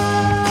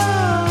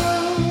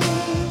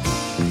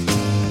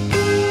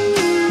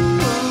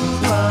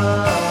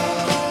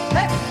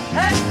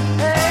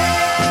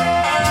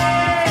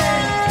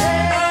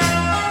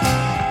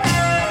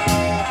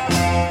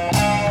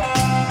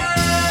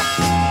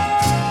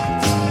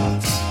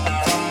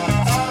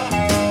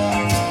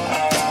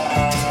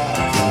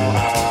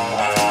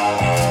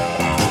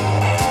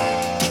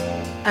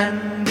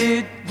 And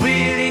it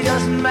really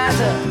doesn't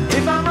matter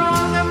if I'm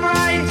wrong, I'm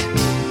right.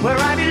 Where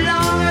I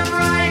belong, I'm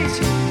right.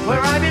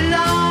 Where I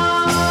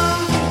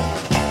belong.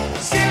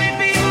 Silly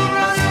people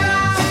run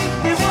around,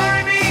 they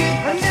worry me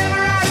and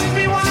never ask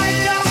me why I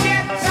don't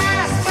get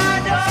past my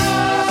door.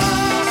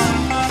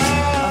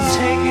 I'm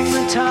taking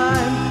the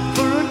time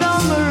for a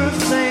number of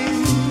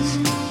things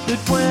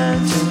that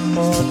weren't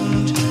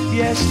important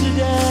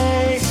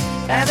yesterday,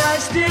 and I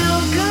still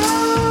go.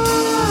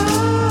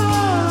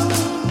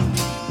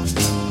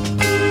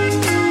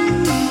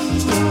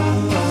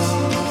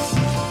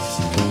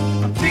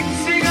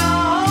 Fixing a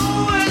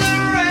hole where the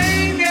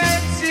rain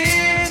gets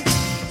in,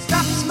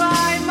 stops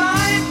my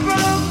mind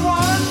from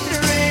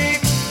wandering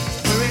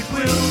where it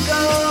will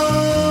go,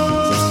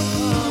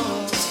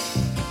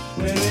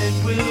 where it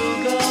will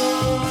go.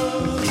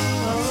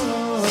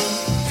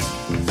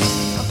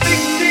 I'm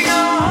fixing a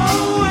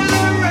hole where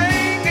the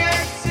rain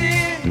gets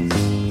in,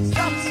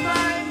 stops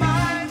my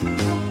mind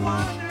from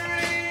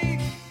wandering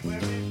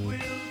where it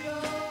will go.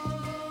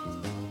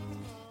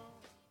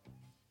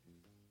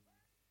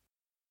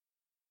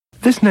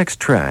 This next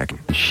track,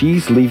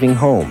 She's Leaving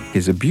Home,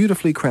 is a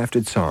beautifully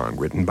crafted song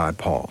written by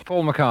Paul.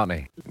 Paul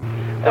McCartney.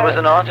 There was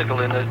an article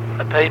in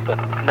a paper,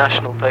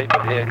 national paper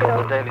here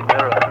called the Daily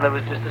Mirror, and there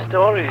was just a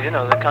story, you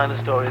know, the kind of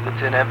story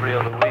that's in every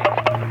other week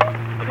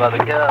about a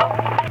girl.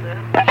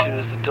 She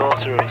was the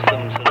daughter of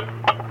some sort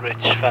of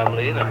rich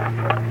family, you know,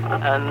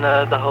 and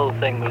the whole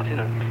thing was, you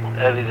know,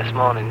 early this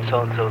morning,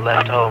 so-and-so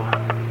left home.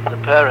 The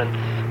parents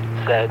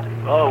said,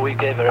 oh, we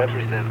gave her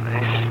everything.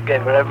 We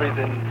gave her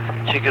everything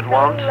she could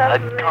want. I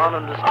can't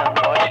understand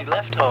why she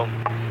left home.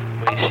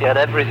 She had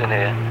everything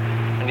here.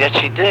 And yet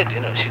she did,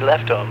 you know, she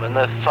left home, and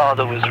the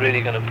father was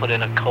really going to put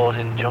in a court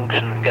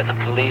injunction and get the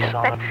police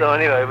on it. So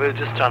anyway, we were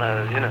just trying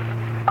to, you know,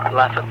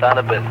 laugh at that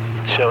a bit,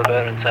 show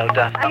parents how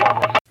daft that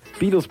was.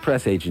 Beatles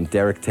press agent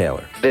Derek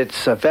Taylor.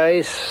 It's a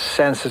very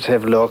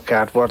sensitive look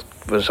at what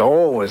was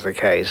always the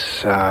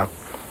case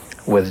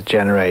with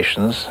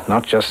generations,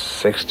 not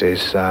just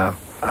 60s,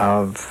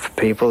 of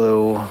people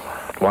who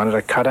wanted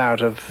a cut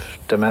out of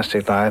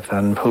domestic life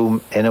and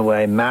who, in a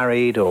way,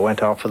 married or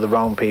went off with the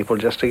wrong people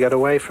just to get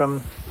away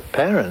from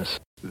parents.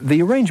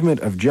 The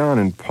arrangement of John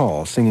and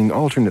Paul singing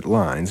alternate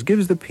lines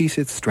gives the piece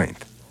its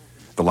strength.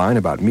 The line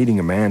about meeting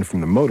a man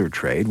from the motor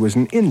trade was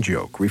an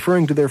in-joke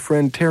referring to their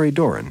friend Terry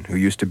Doran, who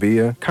used to be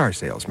a car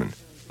salesman.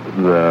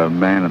 The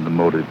man in the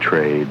motor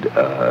trade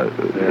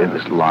in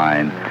this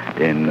line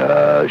in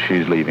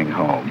She's Leaving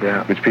Home,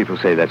 which people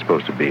say that's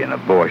supposed to be an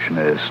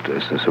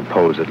abortionist,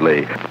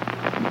 supposedly.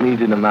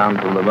 Meeting a man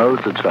from the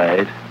motor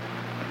trade,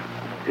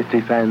 it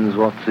depends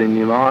what's in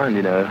your mind,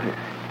 you know.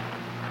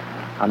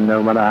 And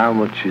no matter how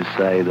much you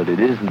say that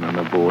it isn't an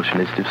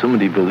abortionist, if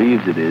somebody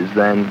believes it is,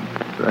 then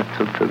that's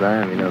up to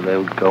them, you know,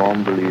 they'll go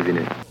on believing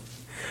it.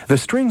 The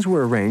strings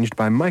were arranged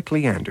by Mike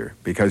Leander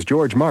because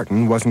George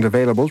Martin wasn't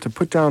available to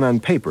put down on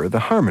paper the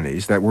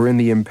harmonies that were in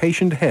the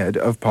impatient head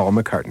of Paul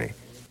McCartney.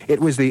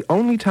 It was the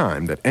only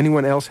time that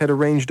anyone else had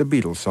arranged a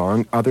Beatles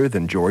song other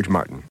than George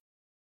Martin.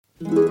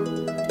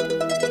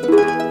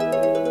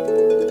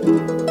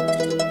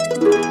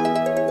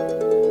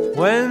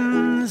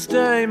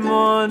 Wednesday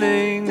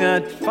morning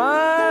at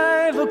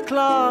 5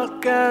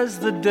 o'clock as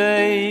the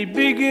day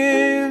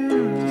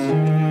begins,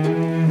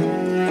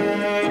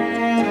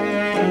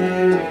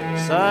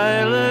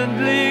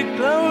 silently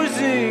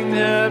closing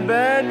her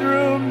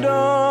bedroom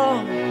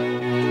door,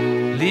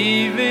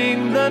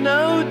 leaving the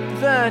note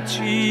that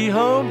she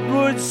hoped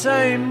would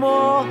say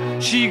more.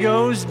 She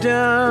goes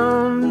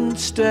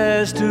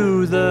downstairs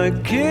to the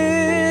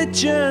kitchen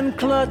kitchen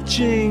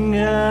clutching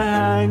a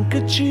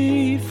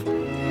handkerchief.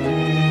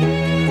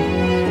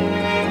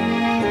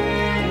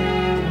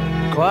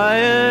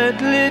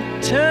 Quietly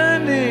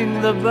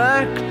turning the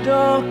back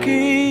door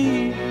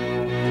key.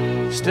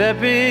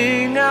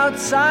 Stepping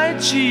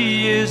outside,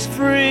 she is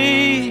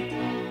free.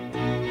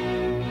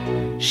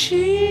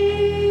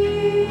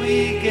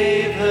 We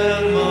gave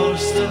her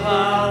most of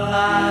our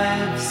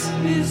lives.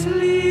 Is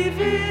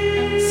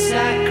leaving.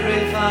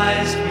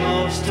 Sacrificed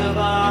most of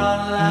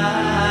our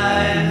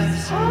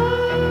lives.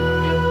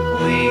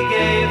 We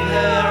gave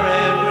her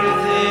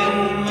everything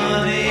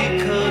money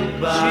could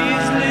buy.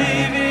 She's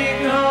leaving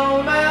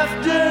home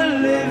after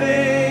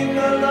living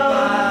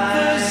alone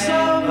for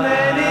so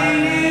many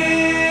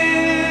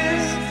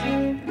years.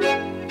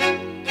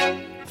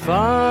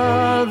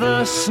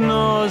 Father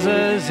snores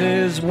as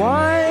his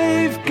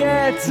wife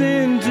gets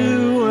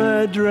into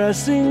a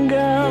dressing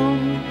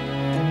gown.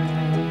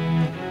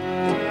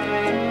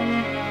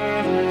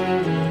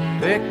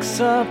 Picks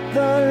up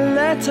the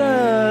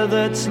letter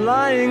that's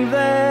lying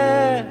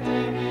there.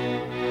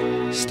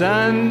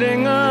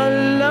 Standing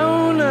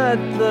alone at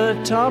the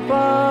top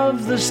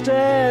of the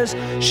stairs,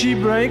 she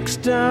breaks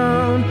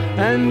down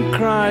and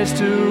cries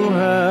to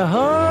her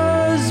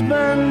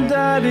husband,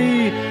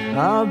 Daddy,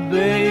 our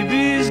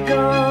baby's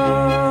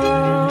gone.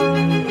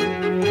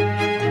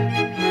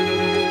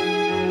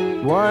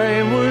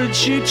 Why would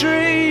she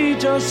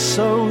treat us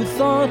so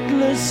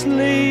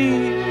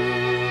thoughtlessly?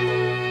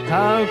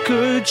 How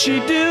could she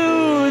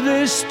do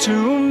this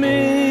to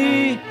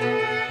me?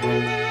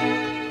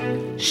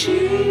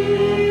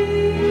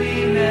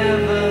 We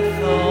never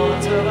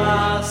thought of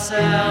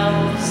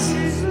ourselves.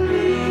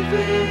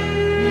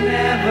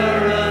 Never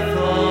a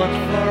thought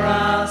for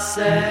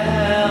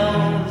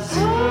ourselves.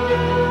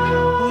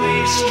 We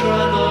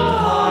struggled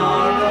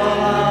hard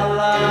all our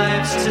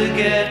lives to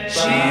get by.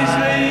 She's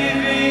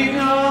leaving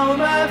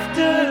home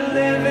after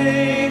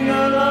living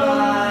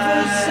alone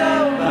for so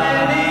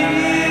many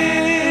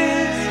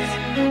years.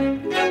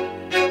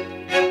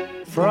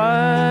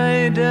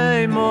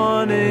 Friday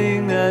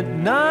morning at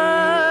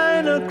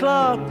 9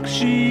 o'clock,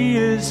 she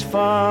is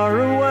far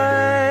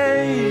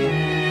away,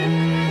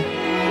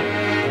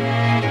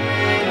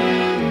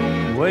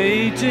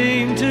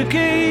 waiting to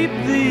keep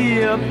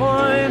the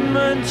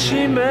appointment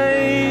she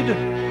made,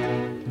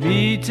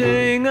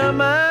 meeting a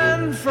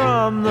man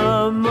from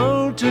the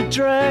motor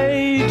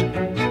trade.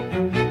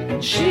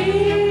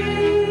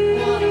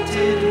 What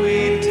did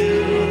we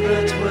do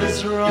that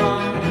was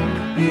wrong?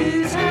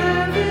 Is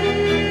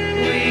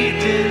we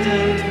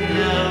didn't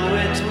know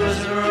it was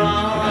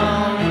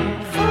wrong.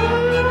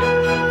 Fun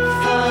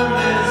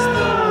is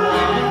the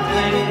one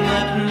thing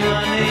that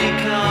money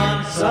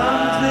can't buy.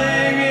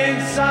 Something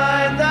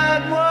inside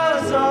that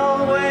was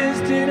always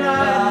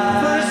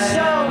denied for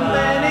so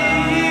many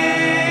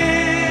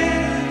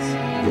years.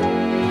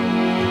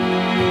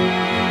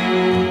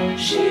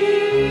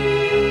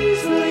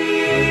 She's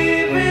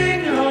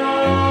leaving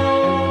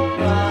home.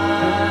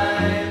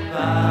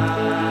 Bye-bye.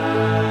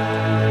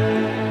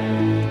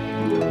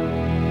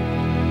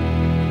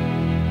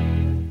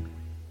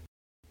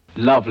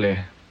 Lovely,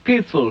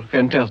 peaceful,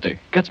 fantastic.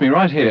 Gets me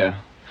right here.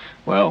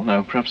 Well,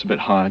 no, perhaps a bit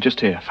higher, just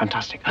here.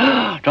 Fantastic.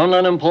 John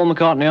Lennon, Paul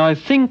McCartney. I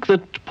think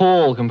that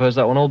Paul composed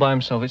that one all by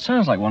himself. It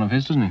sounds like one of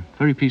his, doesn't it?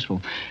 Very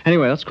peaceful.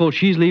 Anyway, that's called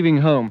She's Leaving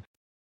Home.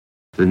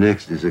 The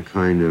next is a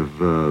kind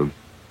of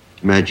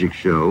magic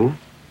show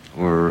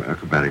or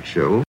acrobatic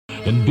show.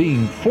 And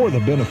being for the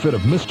benefit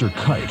of Mr.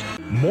 Kite,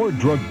 more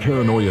drug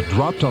paranoia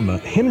dropped on the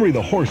Henry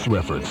the Horse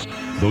reference,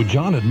 though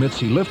John admits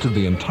he lifted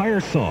the entire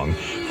song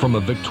from a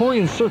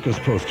Victorian circus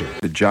poster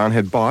that John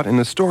had bought in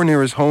a store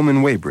near his home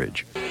in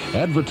Weybridge,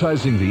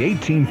 advertising the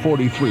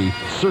 1843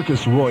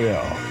 Circus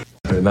Royale.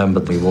 I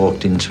remember we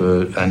walked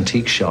into an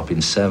antique shop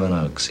in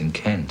Sevenoaks in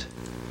Kent,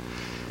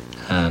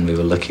 and we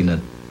were looking at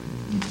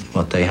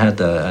what they had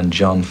there, and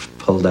John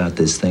pulled out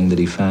this thing that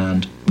he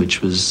found,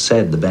 which was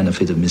said the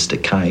benefit of Mr.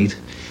 Kite,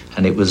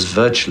 and it was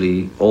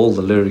virtually all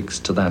the lyrics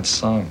to that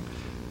song.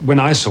 When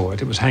I saw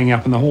it, it was hanging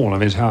up in the hall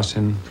of his house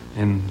in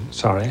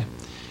Surrey,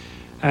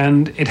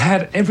 and it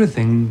had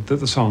everything that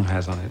the song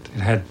has on it.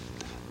 It had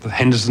the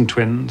Henderson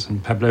Twins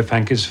and Pablo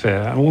Fanke's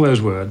Fair, and all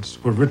those words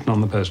were written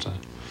on the poster.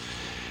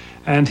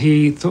 And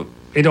he thought,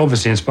 it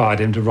obviously inspired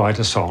him to write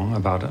a song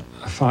about a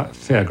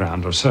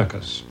fairground or a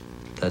circus.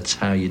 That's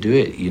how you do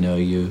it. You know,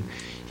 you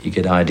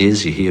get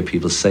ideas, you hear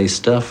people say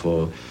stuff,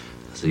 or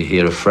you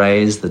hear a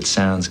phrase that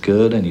sounds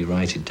good and you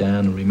write it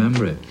down and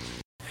remember it.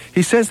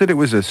 He says that it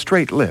was a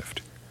straight lift.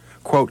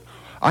 Quote,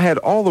 I had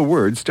all the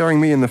words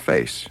staring me in the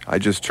face. I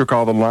just took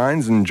all the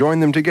lines and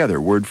joined them together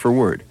word for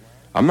word.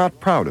 I'm not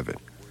proud of it.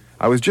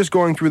 I was just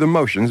going through the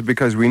motions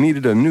because we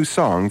needed a new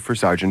song for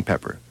Sgt.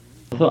 Pepper.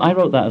 So I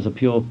wrote that as a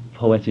pure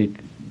poetic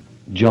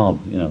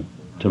job, you know,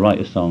 to write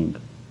a song.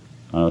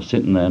 And I was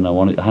sitting there and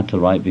I had to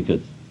write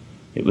because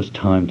it was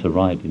time to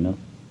write, you know.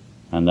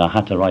 And I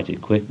had to write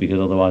it quick because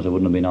otherwise I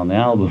wouldn't have been on the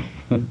album.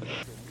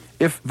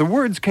 If the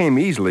words came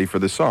easily for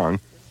the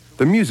song,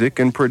 the music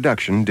and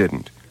production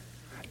didn't.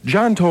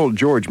 John told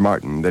George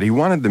Martin that he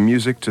wanted the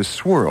music to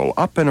swirl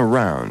up and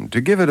around to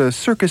give it a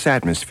circus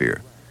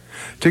atmosphere.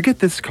 To get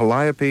this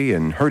calliope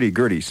and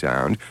hurdy-gurdy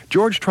sound,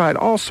 George tried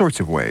all sorts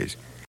of ways.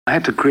 I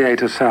had to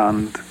create a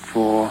sound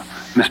for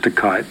Mr.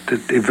 Kite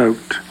that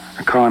evoked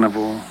a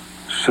carnival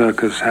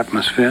circus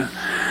atmosphere.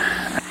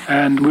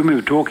 And when we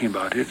were talking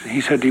about it, he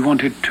said he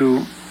wanted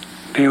to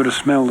be able to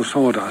smell the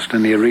sawdust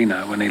in the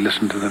arena when he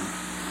listened to the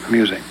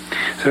music.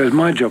 So it was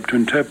my job to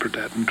interpret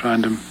that and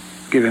trying to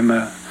give him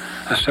a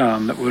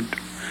sound that would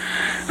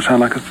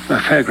sound like a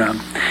fairground.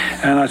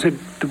 And I said,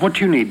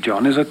 what you need,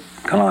 John, is a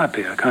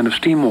calliope, a kind of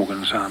steam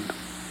organ sound.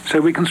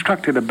 So we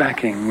constructed a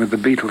backing with the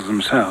Beatles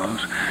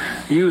themselves,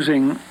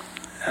 using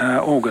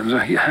organs, a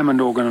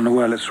Hammond organ and a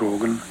Wurlitzer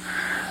organ,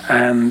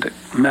 and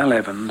Mal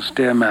Evans,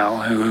 dear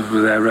Mal, who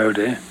was their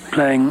roadie,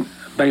 playing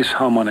bass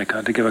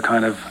harmonica to give a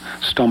kind of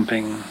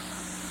stomping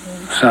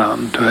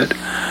sound to it.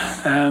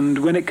 And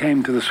when it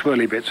came to the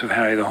swirly bits of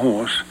Harry the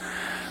Horse,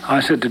 I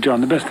said to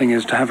John, the best thing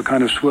is to have a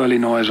kind of swirly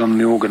noise on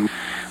the organ.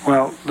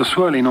 Well, the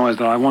swirly noise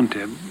that I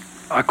wanted,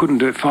 I couldn't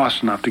do it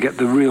fast enough to get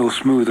the real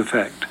smooth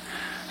effect.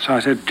 So I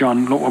said,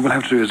 John, look, what we'll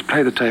have to do is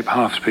play the tape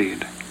half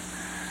speed.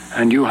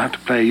 And you'll have to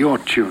play your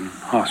tune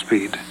half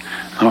speed,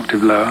 an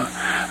octave lower.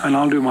 And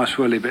I'll do my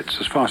swirly bits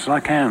as fast as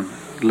I can,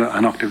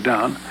 an octave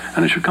down,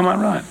 and it should come out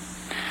right.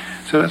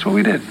 So that's what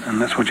we did,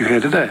 and that's what you hear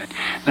today.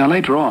 Now,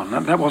 later on,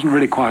 that wasn't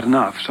really quite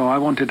enough, so I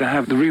wanted to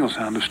have the real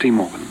sound of steam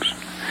organs.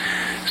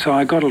 So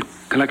I got a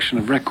collection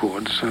of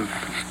records of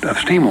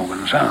steam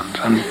organ sounds,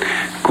 and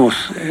of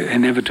course,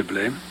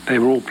 inevitably, they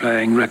were all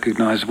playing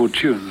recognizable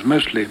tunes,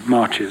 mostly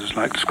marches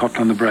like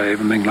Scotland the Brave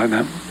and things like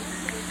that.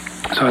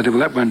 So I said, well,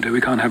 that won't do,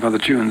 we can't have other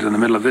tunes in the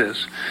middle of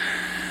this.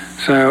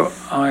 So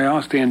I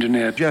asked the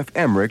engineer, Jeff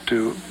Emmerich,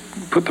 to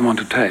put them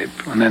onto tape,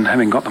 and then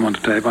having got them onto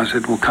tape, I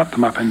said, we'll cut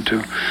them up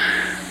into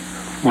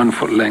 1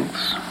 foot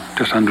lengths,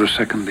 just under a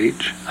second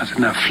each. I said,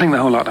 now fling the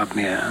whole lot up in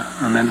the air,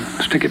 and then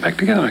stick it back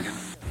together again.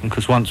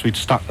 Because once we'd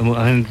stuck them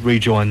and then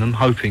rejoined them,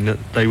 hoping that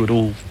they would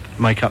all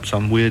make up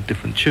some weird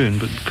different tune,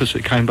 but because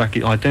it came back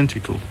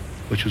identical,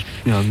 which was,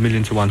 a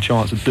 1,000,000 to 1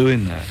 chance of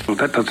doing that. Well,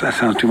 that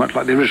sounds too much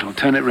like the original.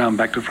 Turn it round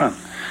back to front.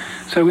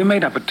 So we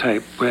made up a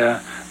tape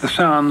where the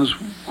sounds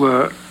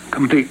were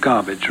complete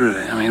garbage,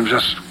 really. I mean, it was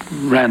just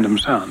random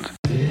sounds.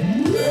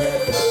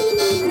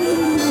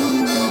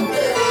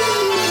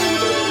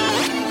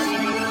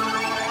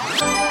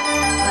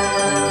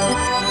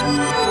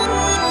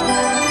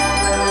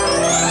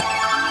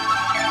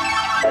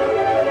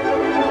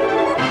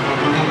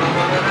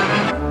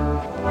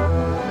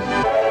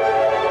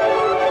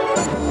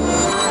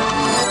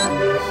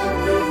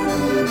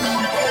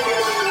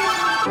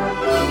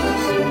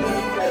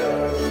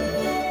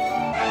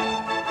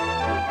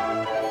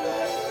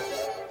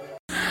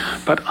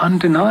 But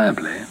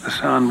undeniably, the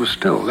sound was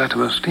still that of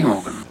a steam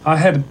organ. I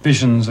had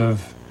visions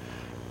of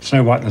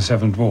Snow White and the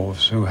Seven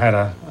Dwarfs, who had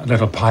a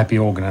little pipey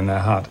organ in their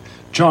hut.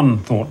 John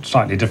thought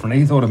slightly differently.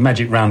 He thought of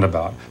Magic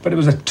Roundabout, but it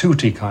was a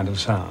tooty kind of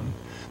sound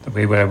that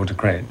we were able to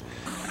create.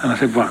 And I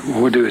said, what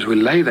we'll do is we'll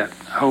lay that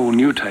whole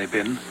new tape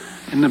in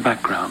the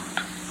background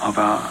of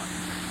our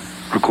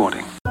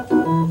recording.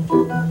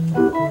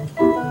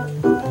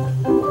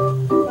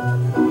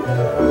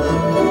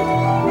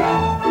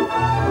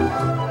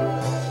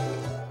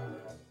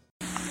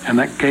 And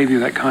that gave you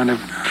that kind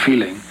of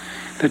feeling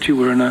that you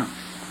were in a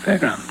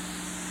fairground.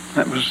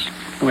 That was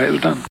the way it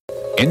was done.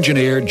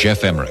 Engineer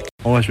Jeff Emmerich.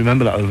 I always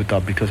remember that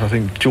overdub because I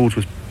think George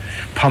was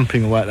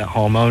pumping away at that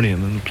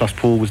harmonium, and plus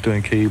Paul was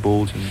doing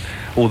keyboards, and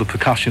all the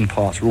percussion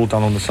parts were all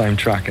done on the same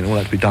track, and it all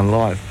had to be done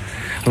live.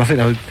 And I think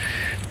they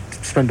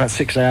spent about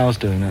 6 hours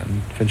doing that,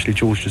 and eventually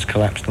George just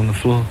collapsed on the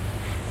floor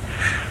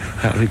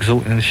out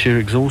of sheer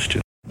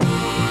exhaustion.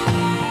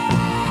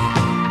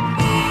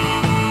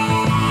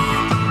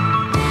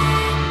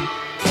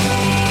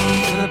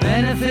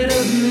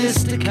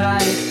 Mr.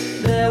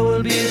 Kite, there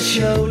will be a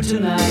show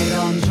tonight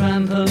on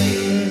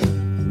trampoline.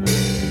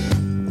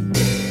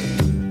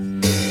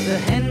 The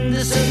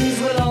Hendersons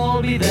will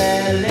all be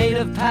there. Late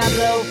of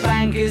Pablo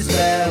Frank is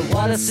there.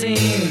 What a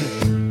scene!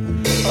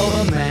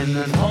 Over men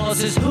and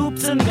horses,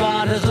 hoops and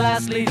garters,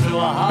 lastly through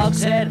a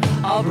hogshead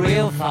of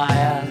real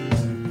fire.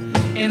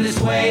 In this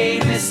way,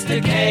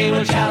 Mr. K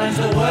will challenge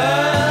the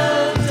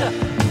world.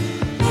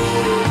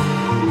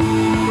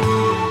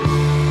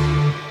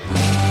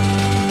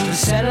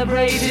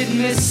 Celebrated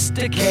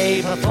Mr.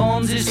 K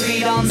performs his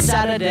feat on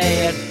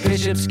Saturday at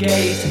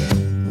Bishopsgate.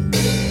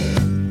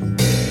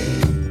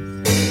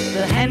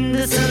 The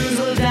Hendersons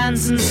will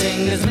dance and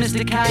sing as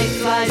Mr. Kite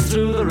flies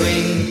through the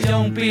ring.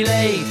 Don't be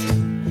late.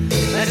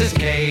 Letters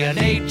K and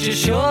H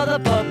assure the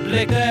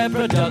public their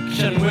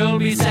production will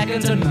be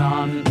second to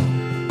none.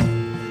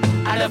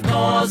 And of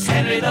course,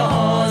 Henry the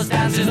Horse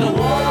dances the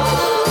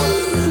waltz.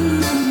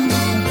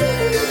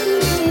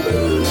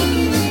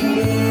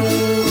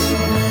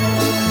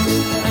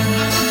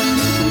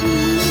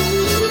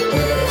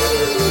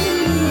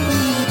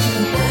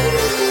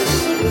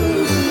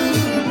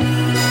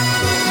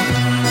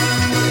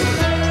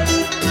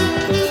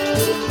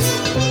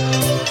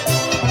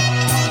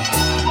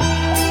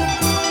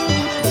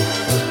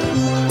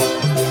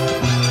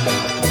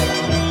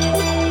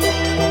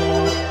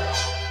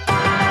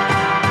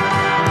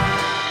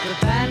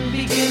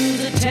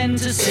 10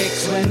 to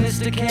 6 when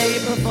Mr. K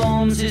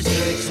performs his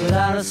tricks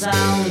without a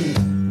sound.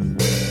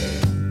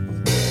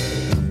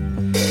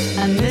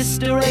 And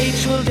Mr.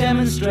 H will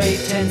demonstrate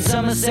 10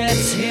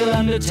 Somersets he'll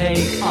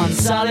undertake on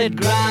solid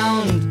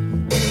ground.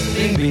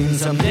 There've been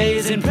some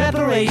days in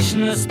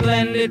preparation, a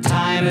splendid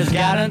time is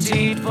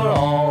guaranteed for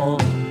all.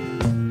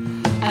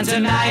 And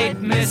tonight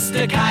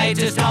Mr. Kite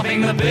is topping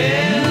the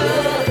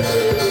bill.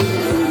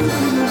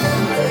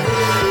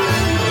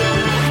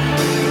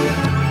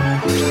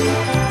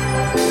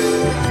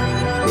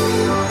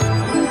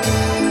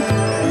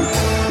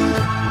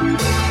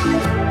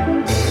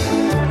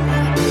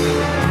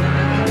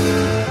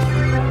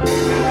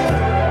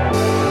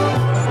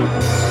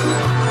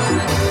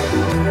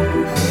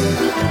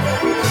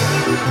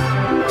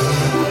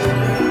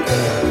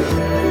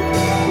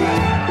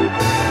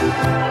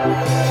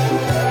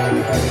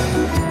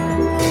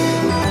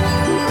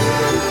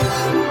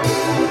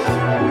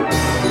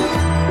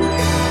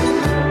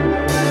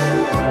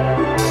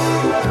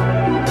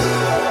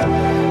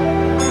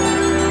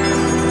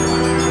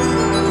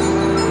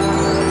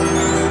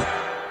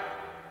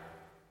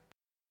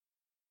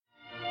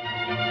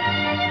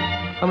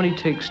 How many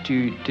takes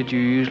did you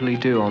usually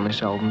do on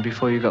this album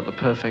before you got the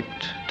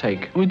perfect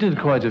take? We did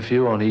quite a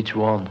few on each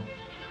one.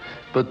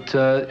 But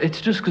it's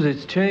just because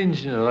it's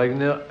changed, you know, like in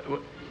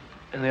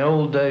the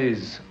old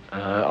days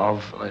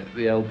of like,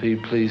 the LP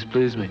Please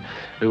Please Me,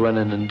 we went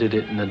in and did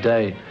it in a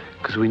day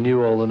because we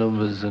knew all the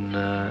numbers and,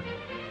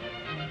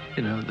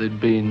 you know, they'd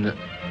been,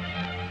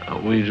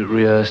 we'd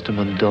rehearsed them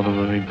and done them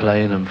and been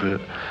playing them for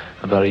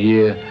about a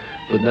year.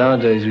 But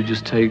nowadays we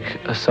just take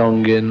a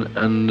song in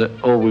and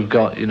all we've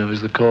got, you know,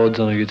 is the chords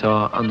on a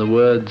guitar and the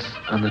words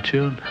and the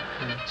tune.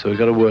 So we've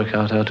got to work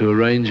out how to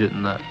arrange it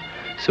and that.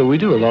 So we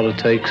do a lot of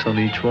takes on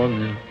each one,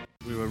 you know.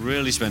 We were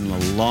really spending a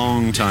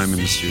long time in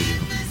the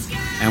studio.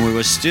 And we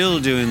were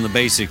still doing the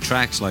basic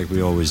tracks like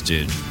we always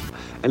did.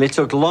 And it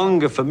took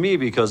longer for me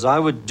because I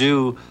would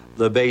do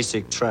the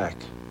basic track.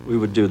 We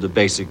would do the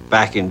basic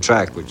backing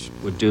track, which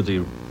would do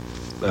the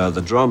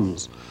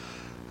drums.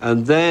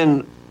 And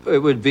then it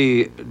would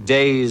be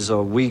days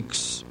or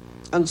weeks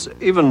and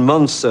even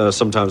months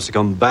sometimes to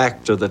come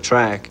back to the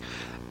track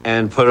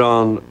and put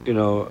on, you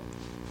know,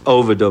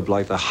 overdub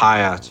like the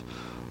hi-hat.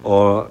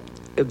 Or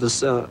if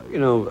there's, you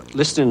know,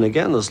 listening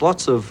again, there's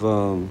lots of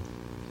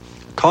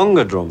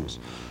conga drums.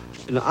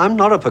 You know, I'm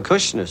not a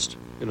percussionist,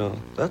 you know.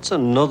 That's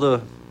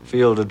another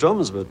field of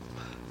drums, but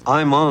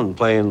I'm on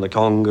playing the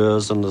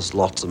congas and there's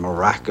lots of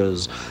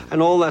maracas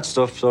and all that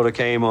stuff sort of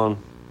came on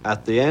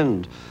at the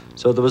end.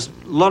 So there was a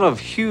lot of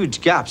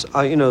huge gaps.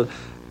 You know,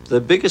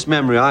 the biggest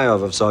memory I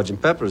have of Sgt.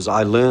 Pepper is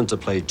I learned to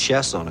play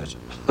chess on it.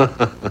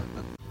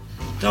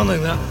 Don't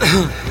think that.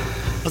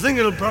 I think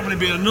it'll probably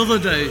be another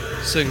day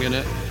singing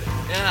it.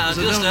 Yeah, I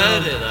just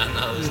heard it and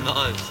that was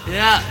nice.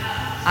 Yeah,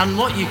 and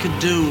what you could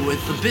do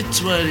with the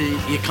bits where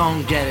you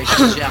can't get it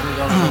because you haven't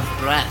got enough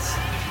breath.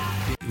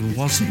 It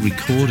wasn't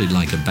recorded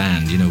like a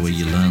band, you know, where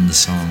you learn the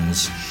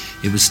songs.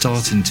 It was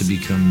starting to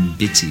become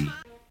bitty.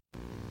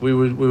 We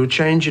were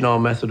changing our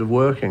method of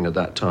working at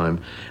that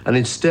time, and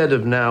instead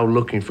of now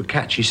looking for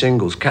catchy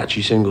singles,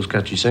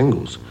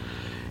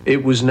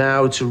 it was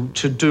now to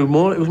do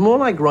more. It was more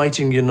like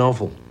writing your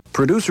novel.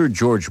 Producer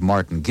George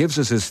Martin gives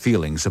us his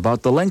feelings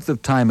about the length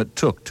of time it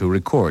took to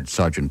record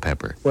Sgt.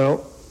 Pepper.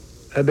 Well,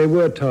 there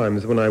were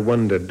times when I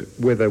wondered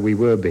whether we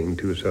were being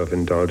too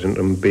self-indulgent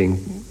and being,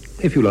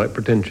 if you like,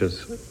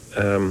 pretentious.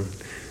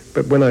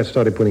 But when I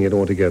started putting it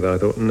all together, I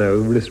thought,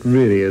 no, this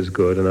really is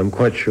good, and I'm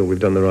quite sure we've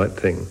done the right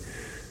thing.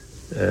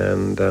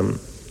 And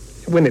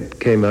when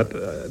it came out,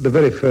 the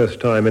very first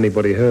time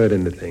anybody heard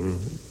anything,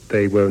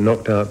 they were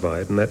knocked out by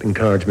it, and that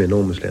encouraged me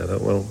enormously. I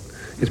thought, well,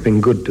 it's been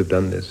good to have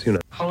done this, you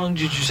know. How long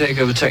did you take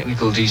over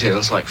technical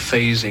details like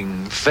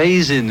phasing?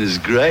 Phasing is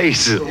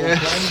great. Yeah.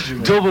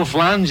 Double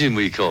flanging,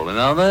 we call it.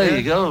 Now, there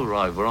you go.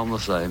 Right, we're on the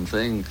same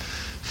thing.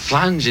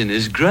 Flanging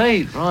is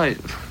great, right.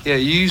 Yeah,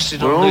 you used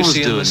it We're on always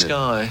Lucy in doing the it.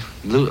 Sky.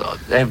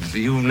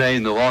 You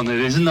name the one that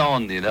isn't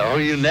on, you know,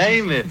 you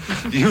name it.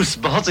 You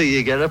spot it,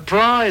 you get a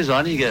prize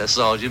on, you get a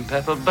Sgt.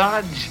 Pepper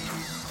badge.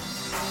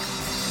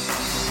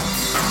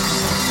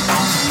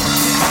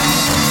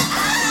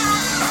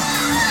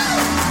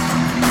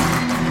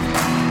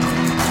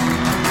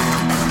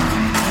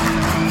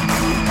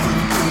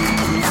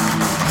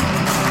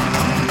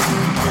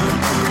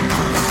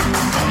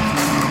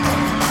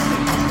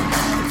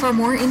 For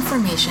more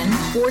information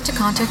or to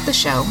contact the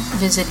show,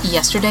 visit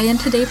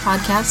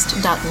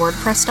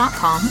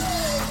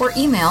yesterdayandtodaypodcast.wordpress.com or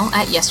email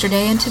at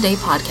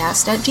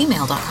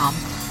yesterdayandtodaypodcast@gmail.com.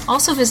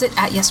 Also visit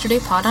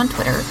 @yesterdaypod on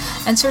Twitter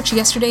and search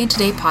Yesterday and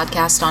Today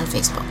Podcast on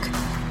Facebook.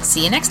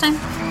 See you next time.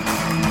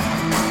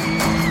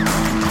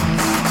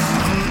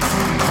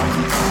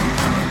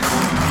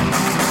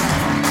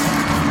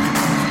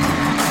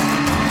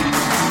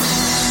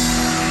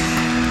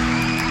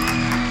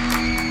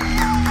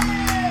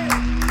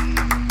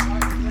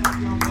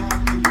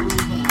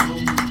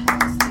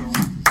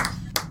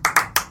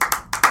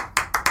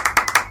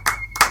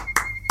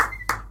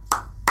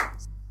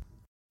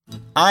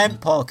 I'm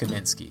Paul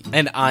Kaminsky.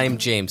 And I'm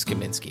James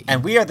Kaminsky.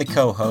 And we are the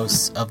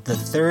co-hosts of the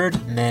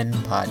Third Men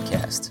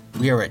podcast.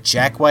 We are a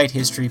Jack White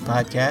history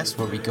podcast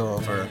where we go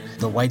over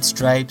the White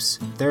Stripes,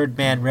 Third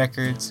Man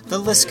Records, the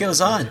list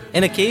goes on.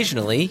 And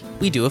occasionally,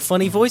 we do a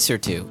funny voice or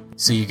two.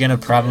 So you're going to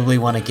probably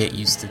want to get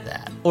used to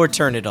that. Or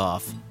turn it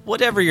off.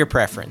 Whatever your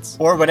preference.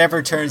 Or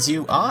whatever turns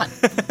you on.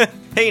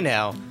 Hey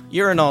now,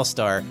 you're an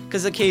all-star,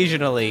 because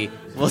occasionally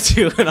we'll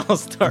do an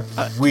all-star.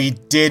 We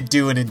did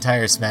do an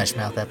entire Smash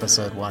Mouth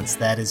episode once,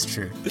 that is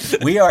true.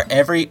 We are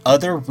every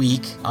other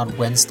week on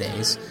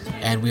Wednesdays,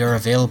 and we are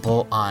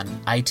available on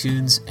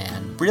iTunes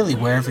and really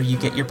wherever you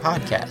get your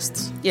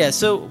podcasts. Yeah,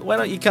 so why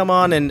don't you come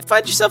on and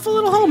find yourself a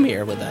little home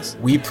here with us?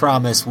 We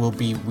promise we'll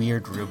be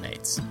weird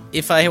roommates.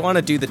 If I want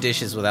to do the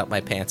dishes without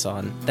my pants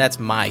on, that's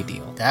my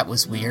deal. That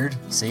was weird.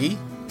 See?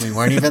 We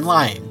weren't even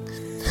lying.